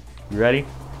funny. You ready?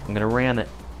 I'm gonna ram it.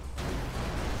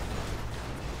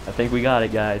 I think we got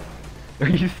it, guys. Are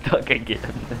you stuck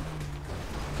again?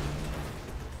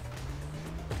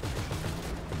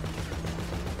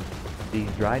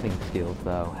 These driving skills,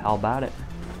 though. How about it?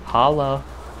 Holla.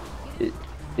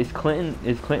 Is Clinton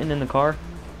in the car?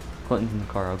 Clinton's in the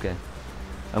car. Okay.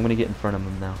 I'm gonna get in front of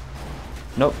him now.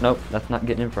 Nope, nope. That's not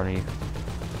getting in front of you.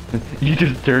 You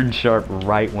just turned sharp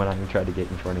right when I tried to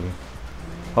get in front of you.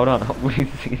 Hold on.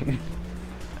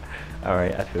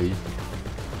 Alright, I feel you.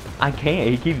 I can't.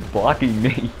 He keeps blocking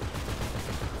me.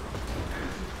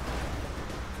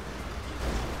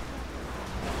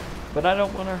 But I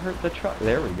don't want to hurt the truck.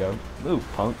 There we go. Move,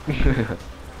 punk.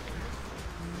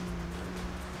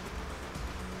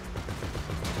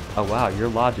 Oh wow, your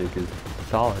logic is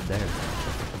solid there.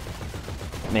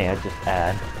 May I just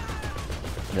add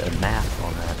the math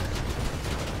on that?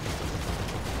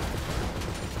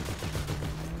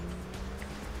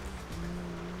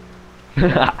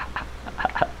 I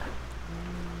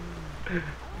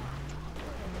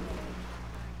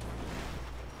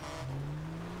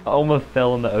almost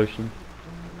fell in the ocean.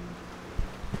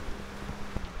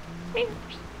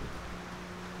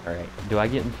 Alright, do I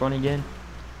get in front again?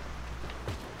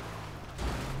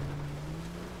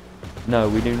 No,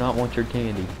 we do not want your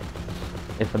candy.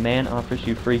 If a man offers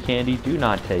you free candy, do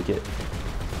not take it.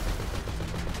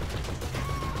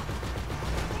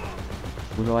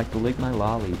 Would you like to lick my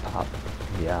lollipop?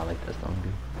 Yeah, I like that song,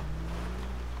 dude.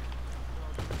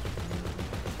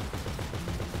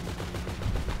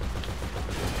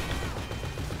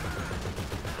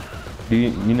 Do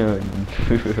you know?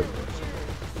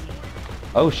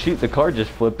 Oh shoot, the car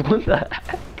just flipped. What the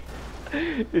heck?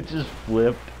 It just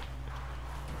flipped.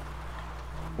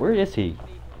 Where is he?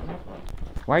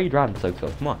 Why are you driving so slow?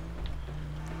 Come on.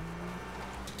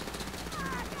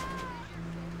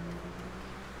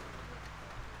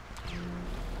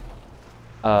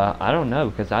 I don't know,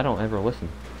 because I don't ever listen.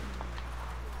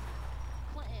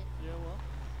 Clinton, Yeah, well,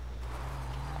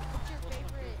 what's your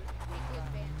favorite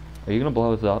England band? Are you gonna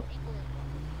blow us up? England.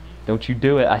 Don't you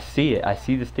do it. I see it. I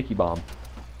see the sticky bomb.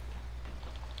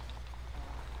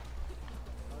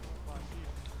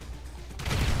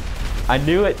 I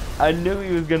knew it. I knew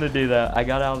he was gonna do that. I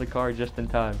got out of the car just in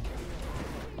time.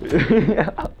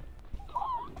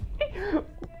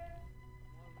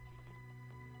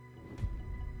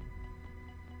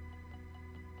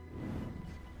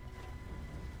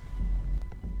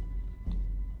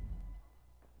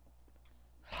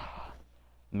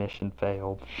 Mission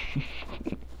failed.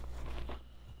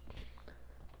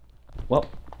 Well,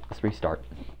 let's restart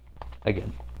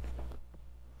again.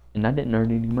 And I didn't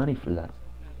earn any money for that.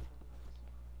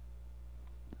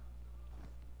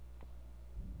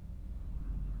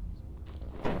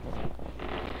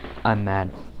 I'm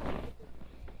mad.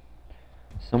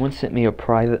 Someone sent me a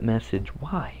private message.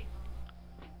 Why?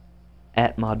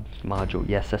 At module.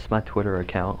 Yes, that's my Twitter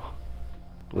account.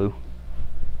 Blue.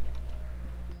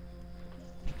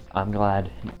 I'm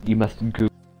glad you must have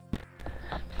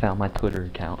found my Twitter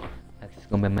account. That's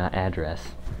gonna be my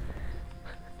address.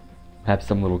 I have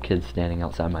some little kid standing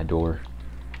outside my door.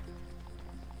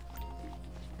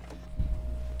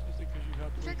 is it 'cause you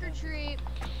have to Trick or treat.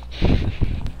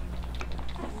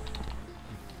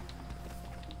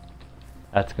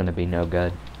 That's gonna be no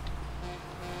good.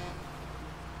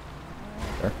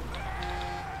 Sure.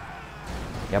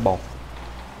 Yeah, ball.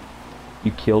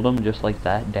 You killed him just like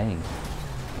that? Dang.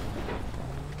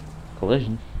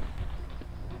 Collision.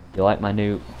 You like my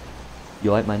new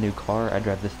car? I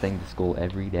drive this thing to school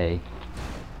every day.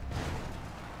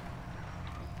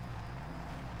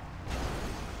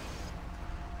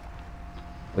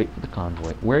 Wait for the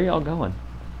convoy. Where are y'all going?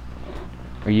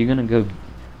 Are you gonna go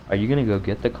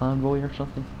get the convoy or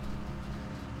something?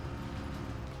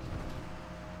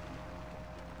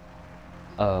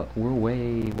 We're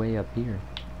way up here.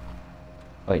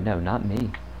 Wait, no, not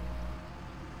me.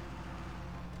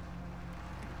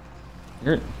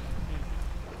 What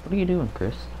are you doing,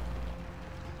 Chris?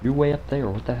 You're way up there,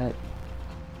 what the heck?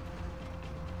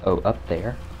 Oh, up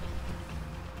there?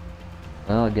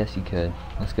 Well, I guess you could.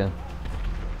 Let's go.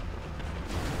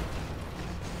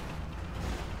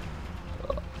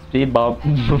 Speed bump.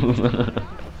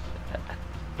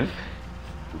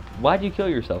 Why'd you kill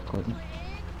yourself, Clinton?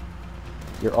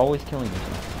 You're always killing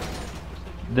yourself.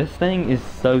 This thing is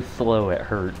so slow it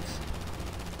hurts.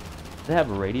 Does it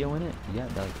have a radio in it? Yeah,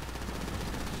 it does.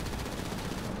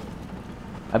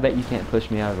 I bet you can't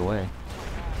push me out of the way.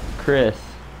 Chris.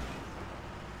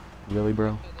 Really,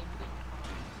 bro?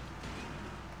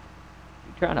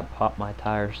 You trying to pop my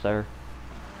tires, sir?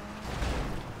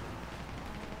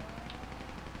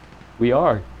 We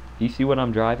are. Do you see what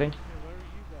I'm driving?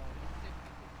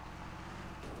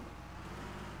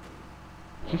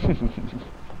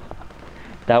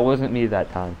 That wasn't me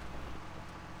that time.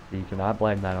 So you cannot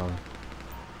blame that on me.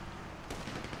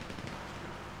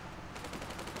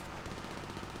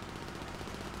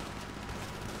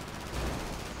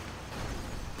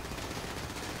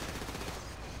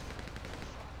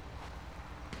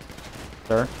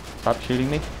 Sir, stop shooting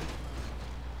me.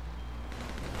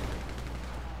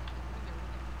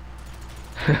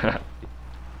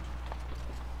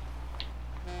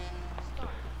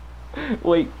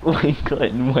 Wait,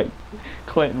 Clinton, wait.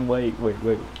 Clinton, wait.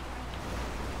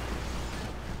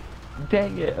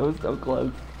 Dang it, I was so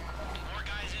close. More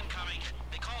guys incoming.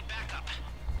 They called backup.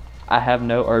 I have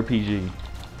no RPG.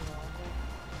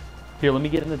 Here, let me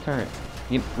get in the turret.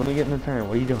 Let me get in the turret.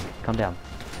 What are you doing? Calm down.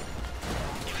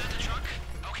 You got the truck?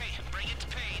 Okay, bring it to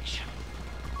Paige.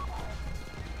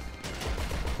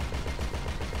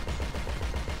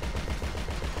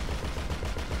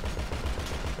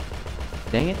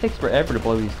 Dang, it takes forever to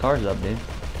blow these cars up, dude.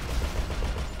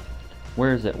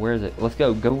 Where is it? Where is it? Let's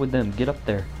go. Go with them. Get up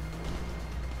there.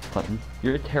 Clinton,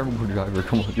 you're a terrible driver.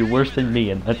 Come on, you're worse than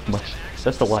me, and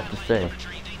that's a lot to say.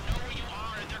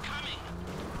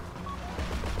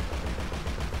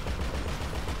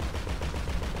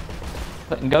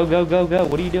 Clinton, go, go, go, go.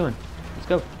 What are you doing? Let's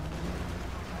go.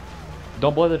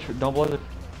 Don't blow the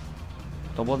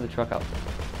truck out.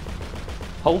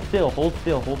 Hold still, hold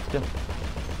still, hold still.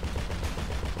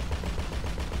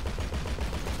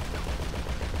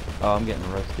 Oh, I'm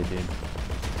getting roasted, dude.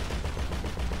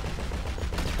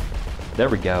 There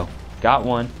we go. Got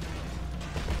one.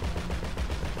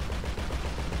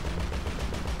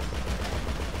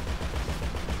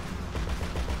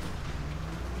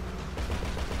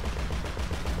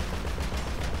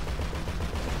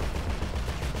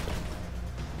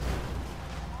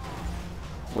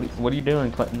 What are you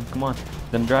doing, Clinton? Come on.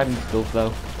 Them driving skills,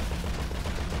 though.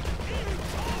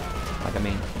 Like, I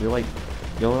mean, you're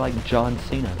like John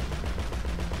Cena.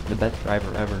 The best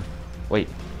driver ever. Wait.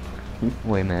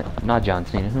 Wait a minute. Not John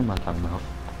Cena. Who am I talking about?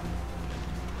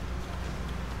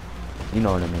 You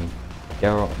know what I mean.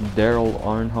 Daryl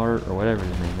Earnhardt, or whatever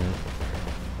his name is.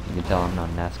 You can tell I'm not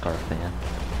a NASCAR fan.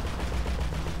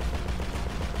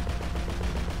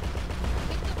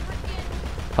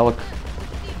 Hello.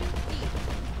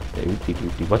 Oopty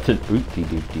doopty. What's an oopty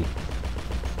doopty?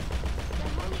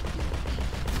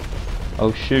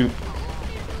 Oh shoot.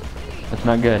 That's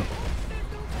not good.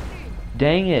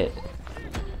 Dang it.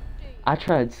 I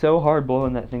tried so hard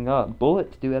blowing that thing up.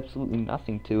 Bullets do absolutely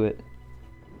nothing to it.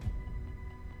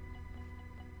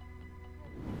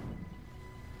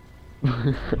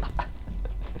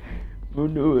 We'll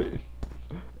do it.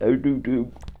 Oh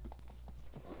do.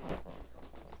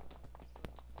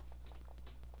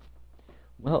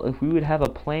 Well, if we would have a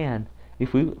plan,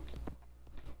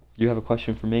 you have a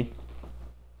question for me?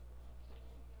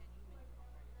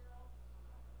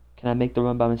 Can I make the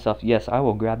run by myself? Yes, I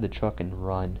will grab the truck and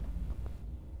run.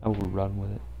 I will run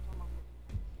with it.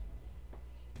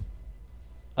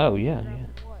 Oh, yeah.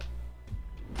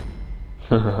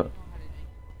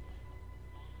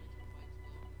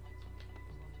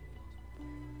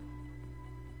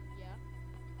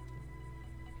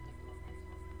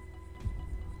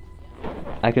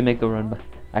 I can make the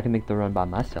run by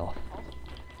myself.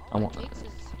 I want.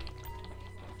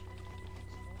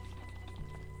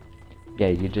 Yeah,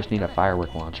 you just need a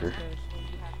firework launcher.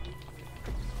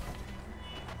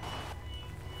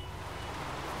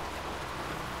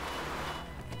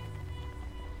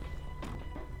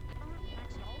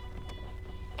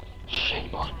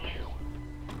 Shame on you.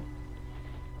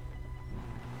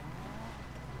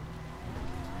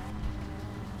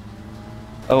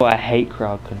 Oh, I hate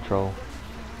crowd control.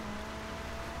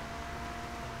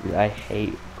 Dude, I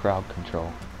hate crowd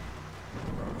control.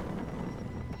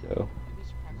 So.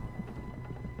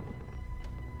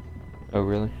 Oh,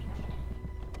 really?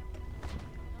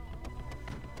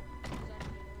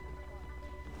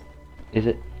 Is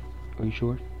it? Are you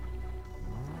sure?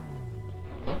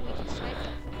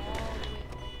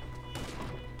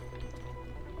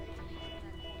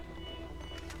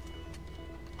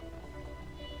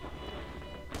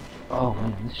 Oh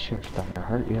man, this shit's starting to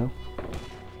hurt, yo.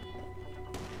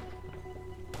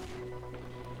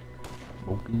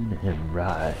 Smoking and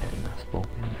riding.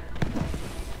 Smoking.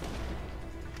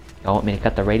 Y'all want me to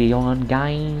cut the radio on,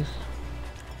 guys?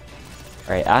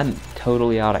 Alright, I'm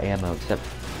totally out of ammo, except...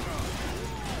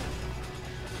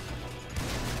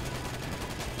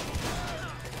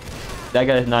 That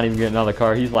guy's not even getting out of the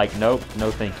car. He's like, nope,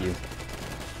 no thank you.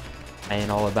 I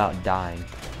ain't all about dying.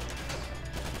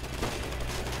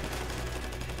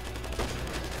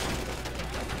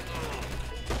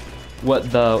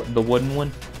 What, the wooden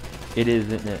one? It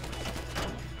is, isn't it?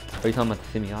 Are you talking about the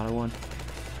semi-auto one?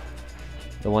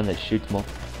 The one that shoots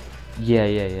multiple?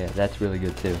 Yeah, that's really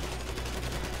good too.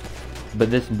 But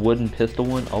this wooden pistol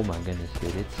one, oh my goodness,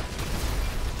 dude, it's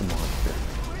a monster.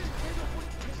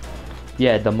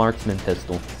 Yeah, the marksman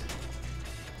pistol.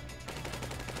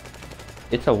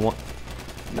 It's a one...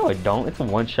 No, it don't. It's a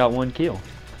one-shot, one-kill.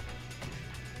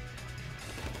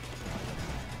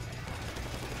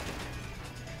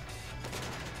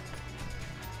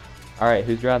 Alright,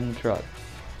 who's driving the truck?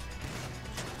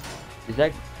 Is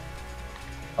that...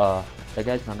 that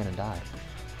guy's not gonna die.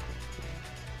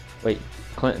 Wait,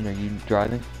 Clinton, are you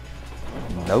driving?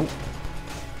 Nope.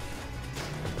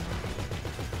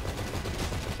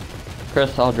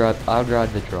 Chris, I'll drive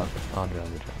the truck. I'll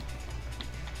drive the truck.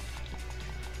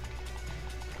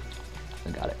 I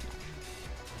got it.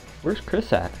 Where's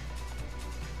Chris at?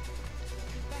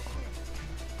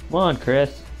 Come on,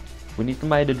 Chris. We need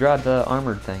somebody to drive the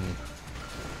armored thingy.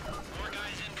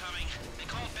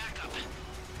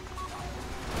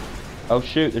 Oh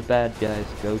shoot, there's bad guys.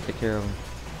 Go take care of them.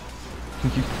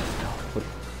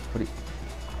 What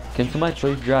can somebody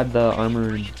please drive the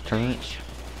armored turret?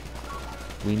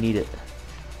 We need it.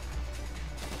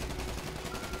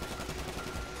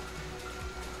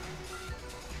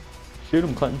 Shoot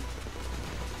him, Clinton.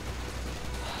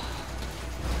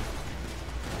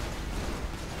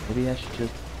 Maybe I should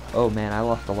just... Oh man, I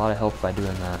lost a lot of health by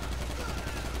doing that.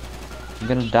 I'm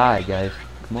gonna die, guys.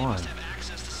 Come on.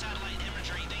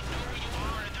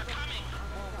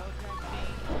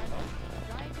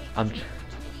 I'm...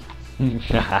 You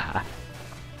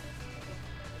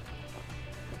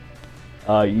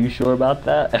sure about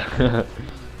that?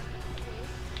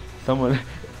 Someone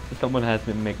has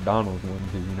been McDonald's one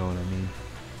too, you know what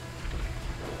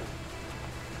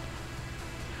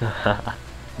I mean?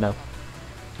 No.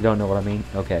 You don't know what I mean?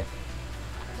 Okay.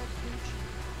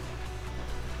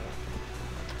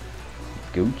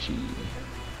 Gucci.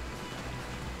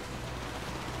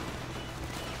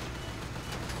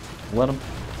 Let him.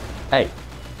 Hey,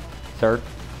 sir.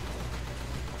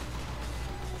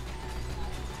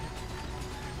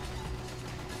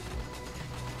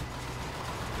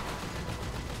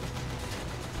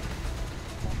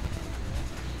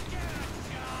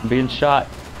 I'm being shot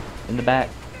in the back.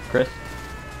 Chris.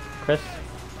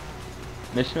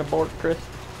 Mission abort, Chris.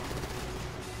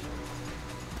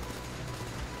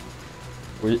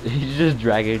 He's just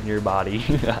dragging your body.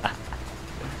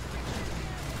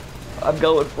 I'm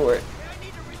going for it.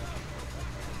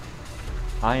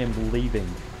 I am leaving.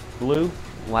 Blue,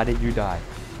 why did you die?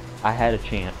 I had a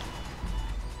chance.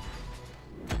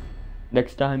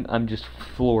 Next time, I'm just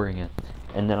flooring it.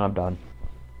 And then I'm done.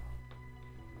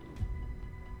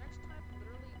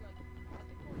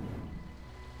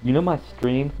 You know my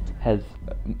stream has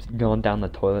gone down the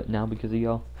toilet now because of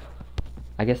y'all?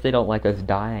 I guess they don't like us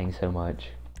dying so much.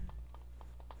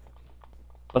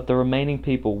 But the remaining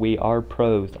people, we are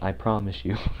pros, I promise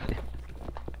you.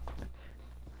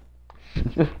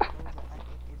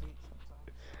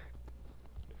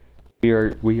 we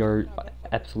are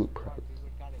absolute pros.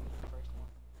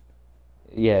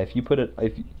 Yeah, if you put it,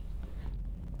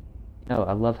 no,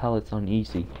 I love how it's on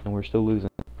easy and we're still losing.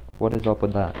 What is up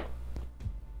with that?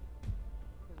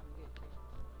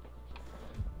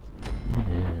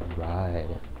 Right.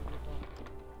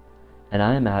 And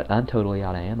I'm totally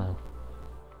out of ammo.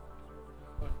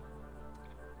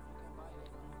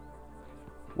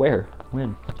 Where?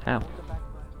 When? How?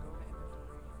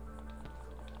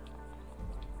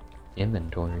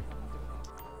 Inventory.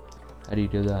 How do you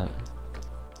do that?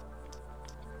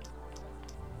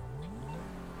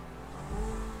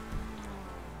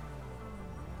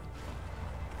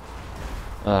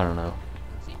 I don't know.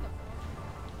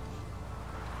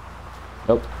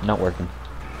 Nope, not working.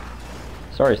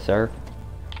 Sorry, sir.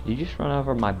 Did you just run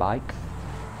over my bike?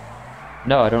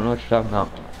 No, I don't know what you're talking about.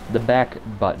 The back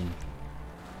button.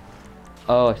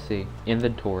 Oh, I see.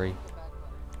 Inventory.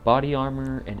 Body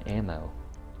armor and ammo.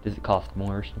 Does it cost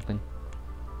more or something?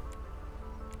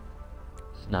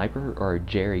 Sniper or a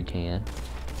jerry can?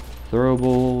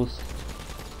 Throwables.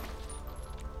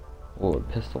 Or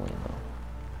pistol ammo.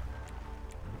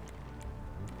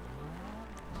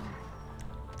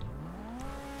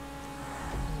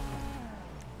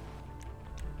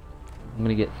 I'm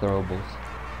gonna get throwables.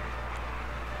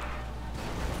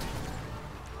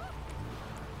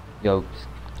 Yo, just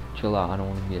chill out. I don't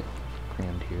want to get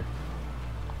crammed here.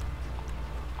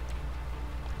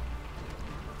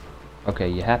 Okay,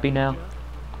 you happy now?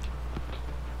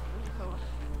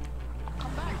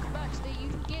 Come back, stay. You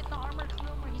can get in the armored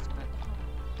room or he's gonna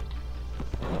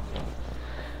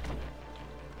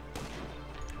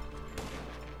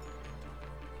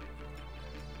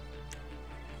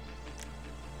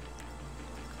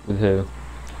With who?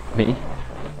 Me?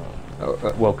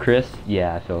 Oh, well, Chris.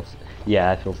 Yeah, I feel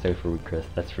safer with Chris.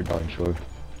 That's for darn sure.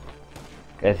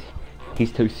 Guys,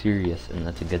 he's too serious, and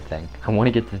that's a good thing. I want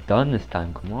to get this done this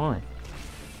time. Come on.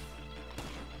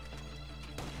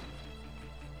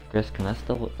 Chris, can I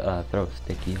still throw a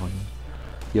sticky on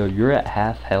you? Yo, you're at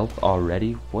half health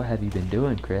already? What have you been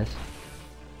doing, Chris?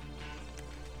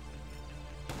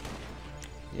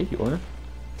 Yeah, you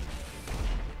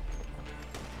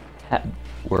are.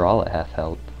 We're all at half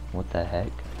health. What the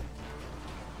heck?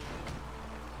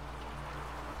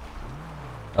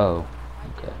 Oh,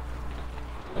 okay.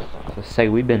 So say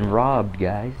we've been robbed,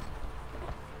 guys.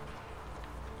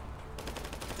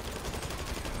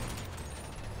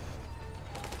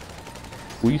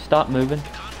 Will you stop moving?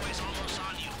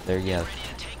 There you go.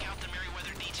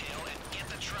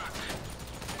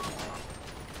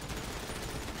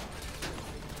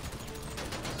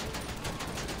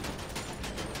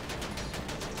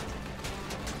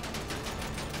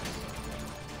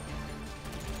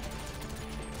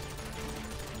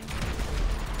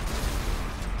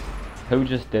 Who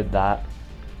just did that?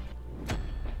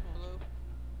 Hello?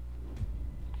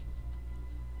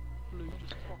 Blue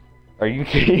just fucking. Are you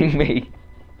kidding me?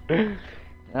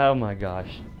 Oh my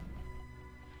gosh.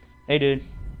 Hey dude.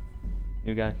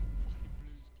 New guy.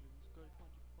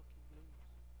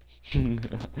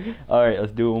 Alright,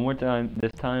 let's do it one more time.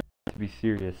 This time, to be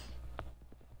serious.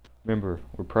 Remember,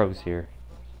 we're pros here.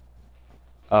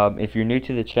 If you're new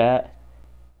to the chat,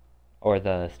 or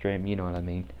the stream, you know what I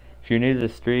mean. If you're new to the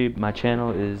stream, my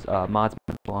channel is Mods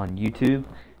on YouTube,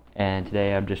 and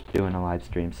today I'm just doing a live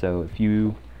stream. So if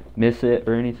you miss it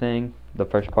or anything, the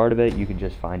first part of it, you can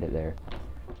just find it there.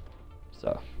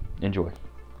 So, enjoy.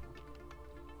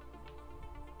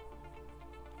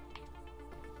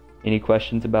 Any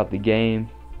questions about the game,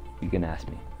 you can ask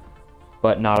me.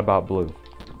 But not about blue.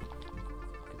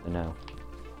 No.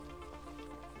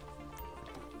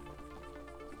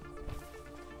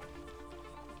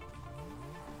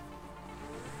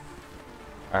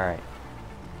 Alright.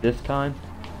 This time,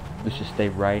 let's just stay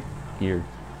right here.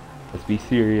 Let's be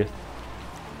serious.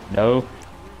 No.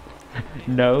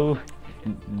 No.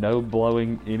 No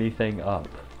blowing anything up.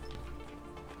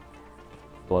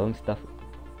 Blowing stuff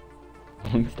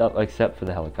except for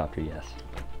the helicopter, yes.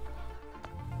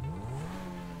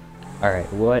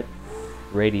 Alright, what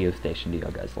radio station do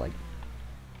y'all guys like?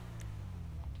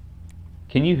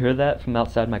 Can you hear that from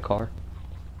outside my car?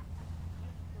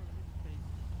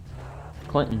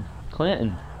 Clinton.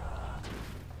 Clinton.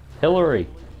 Hillary.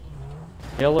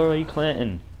 Hillary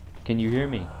Clinton. Can you hear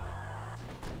me?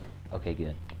 Okay,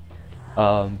 good.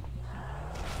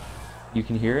 You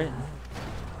can hear it?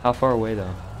 How far away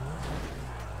though?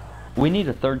 We need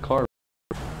a third car.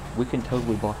 We can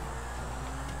totally block.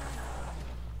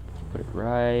 Put it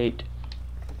right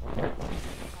there.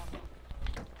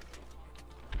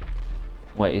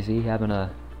 Wait, is he having a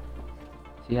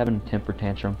temper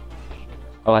tantrum?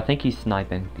 Oh, I think he's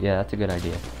sniping. Yeah, that's a good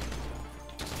idea.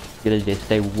 Good idea.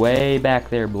 Stay way back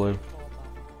there, Blue.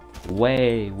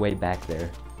 Way back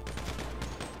there.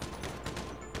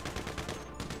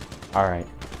 Alright.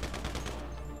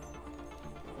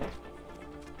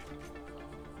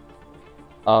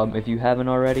 If you haven't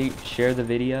already, share the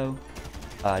video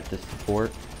to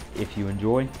support if you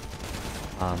enjoy.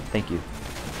 Thank you.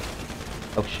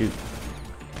 Oh shoot.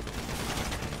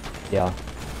 Yeah.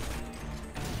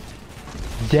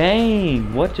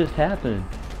 Dang! What just happened?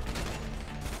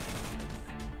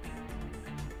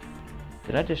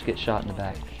 Did I just get shot in the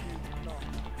back?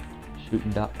 Shoot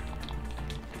and duck.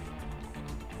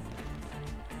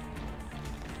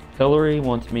 Hillary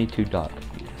wants me to duck.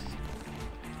 Yes.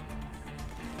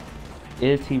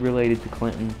 Is he related to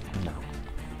Clinton? No.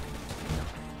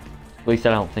 At least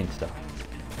I don't think so.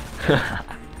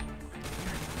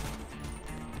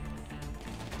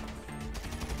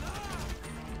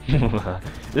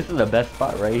 This is the best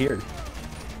spot right here.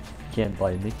 Can't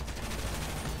blame me.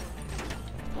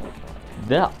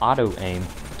 That auto aim,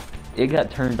 it got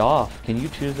turned off. Can you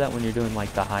choose that when you're doing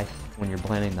like the heist, when you're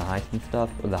planning the heist and stuff,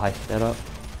 or the heist setup?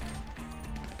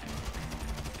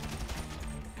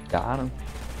 Got him.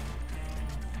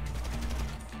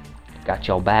 Got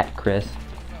your back, Chris.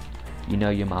 You know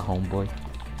you're my homeboy.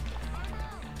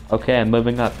 Okay, I'm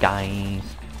moving up, guys.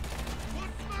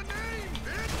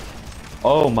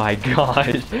 Oh my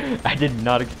gosh. I did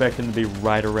not expect him to be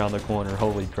right around the corner.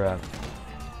 Holy crap.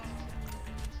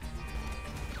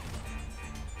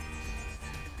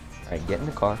 Alright, get in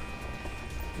the car.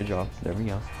 Good job. There we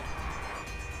go.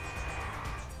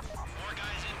 More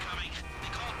guys incoming. They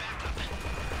called backup.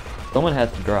 Someone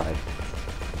has to drive.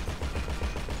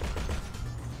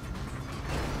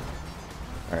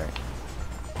 Alright.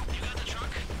 You got the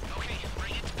truck? Okay,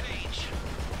 bring it to Page.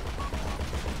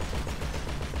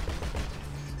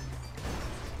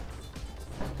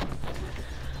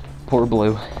 Poor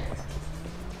Blue.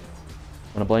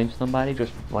 Wanna blame somebody?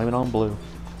 Just blame it on Blue.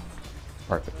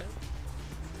 Perfect.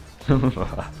 Fucking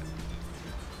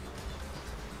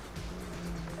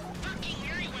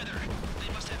Merryweather. They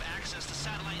must have access to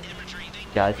satellite imagery.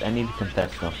 Guys, I need to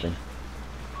confess something.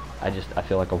 I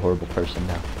feel like a horrible person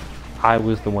now. I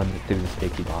was the one that threw the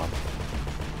sticky bomb.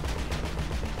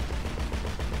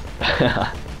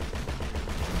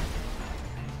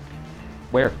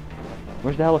 Where?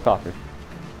 Where's the helicopter?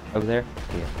 Over there?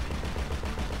 Yeah.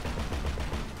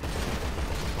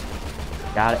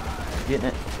 Got it. Getting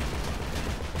it.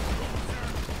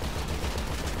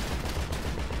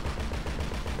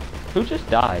 Who just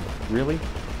died? Really?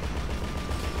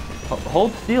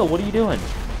 Hold still, what are you doing?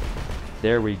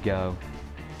 There we go.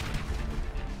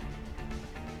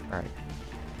 Alright.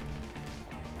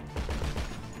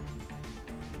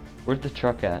 Where's the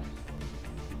truck at?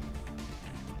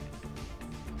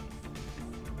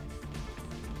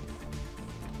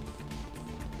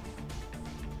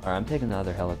 Alright, I'm taking the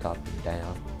other helicopter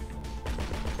down.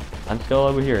 I'm still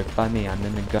over here. It's by me. I'm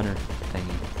in the gunner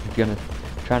thingy. I'm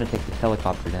trying to take this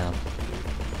helicopter down.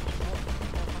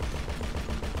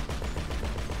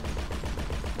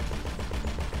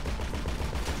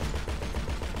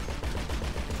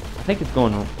 I think it's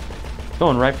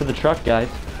going right for the truck, guys.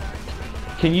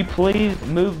 Can you please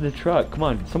move the truck? Come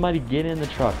on, somebody get in the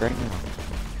truck right now.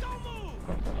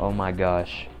 Oh my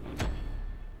gosh.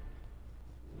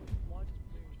 Why does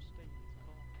player stay in his car?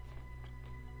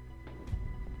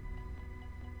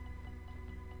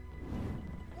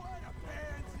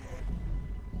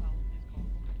 Out of his car,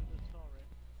 look to the turret.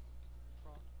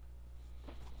 Truck.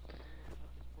 We have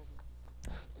this problem.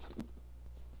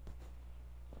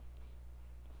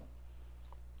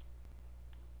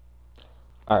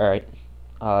 Alright.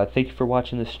 Thank you for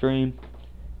watching the stream.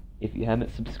 If you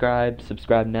haven't subscribed,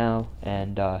 subscribe now,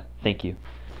 and thank you.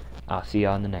 I'll see you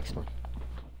on the next one.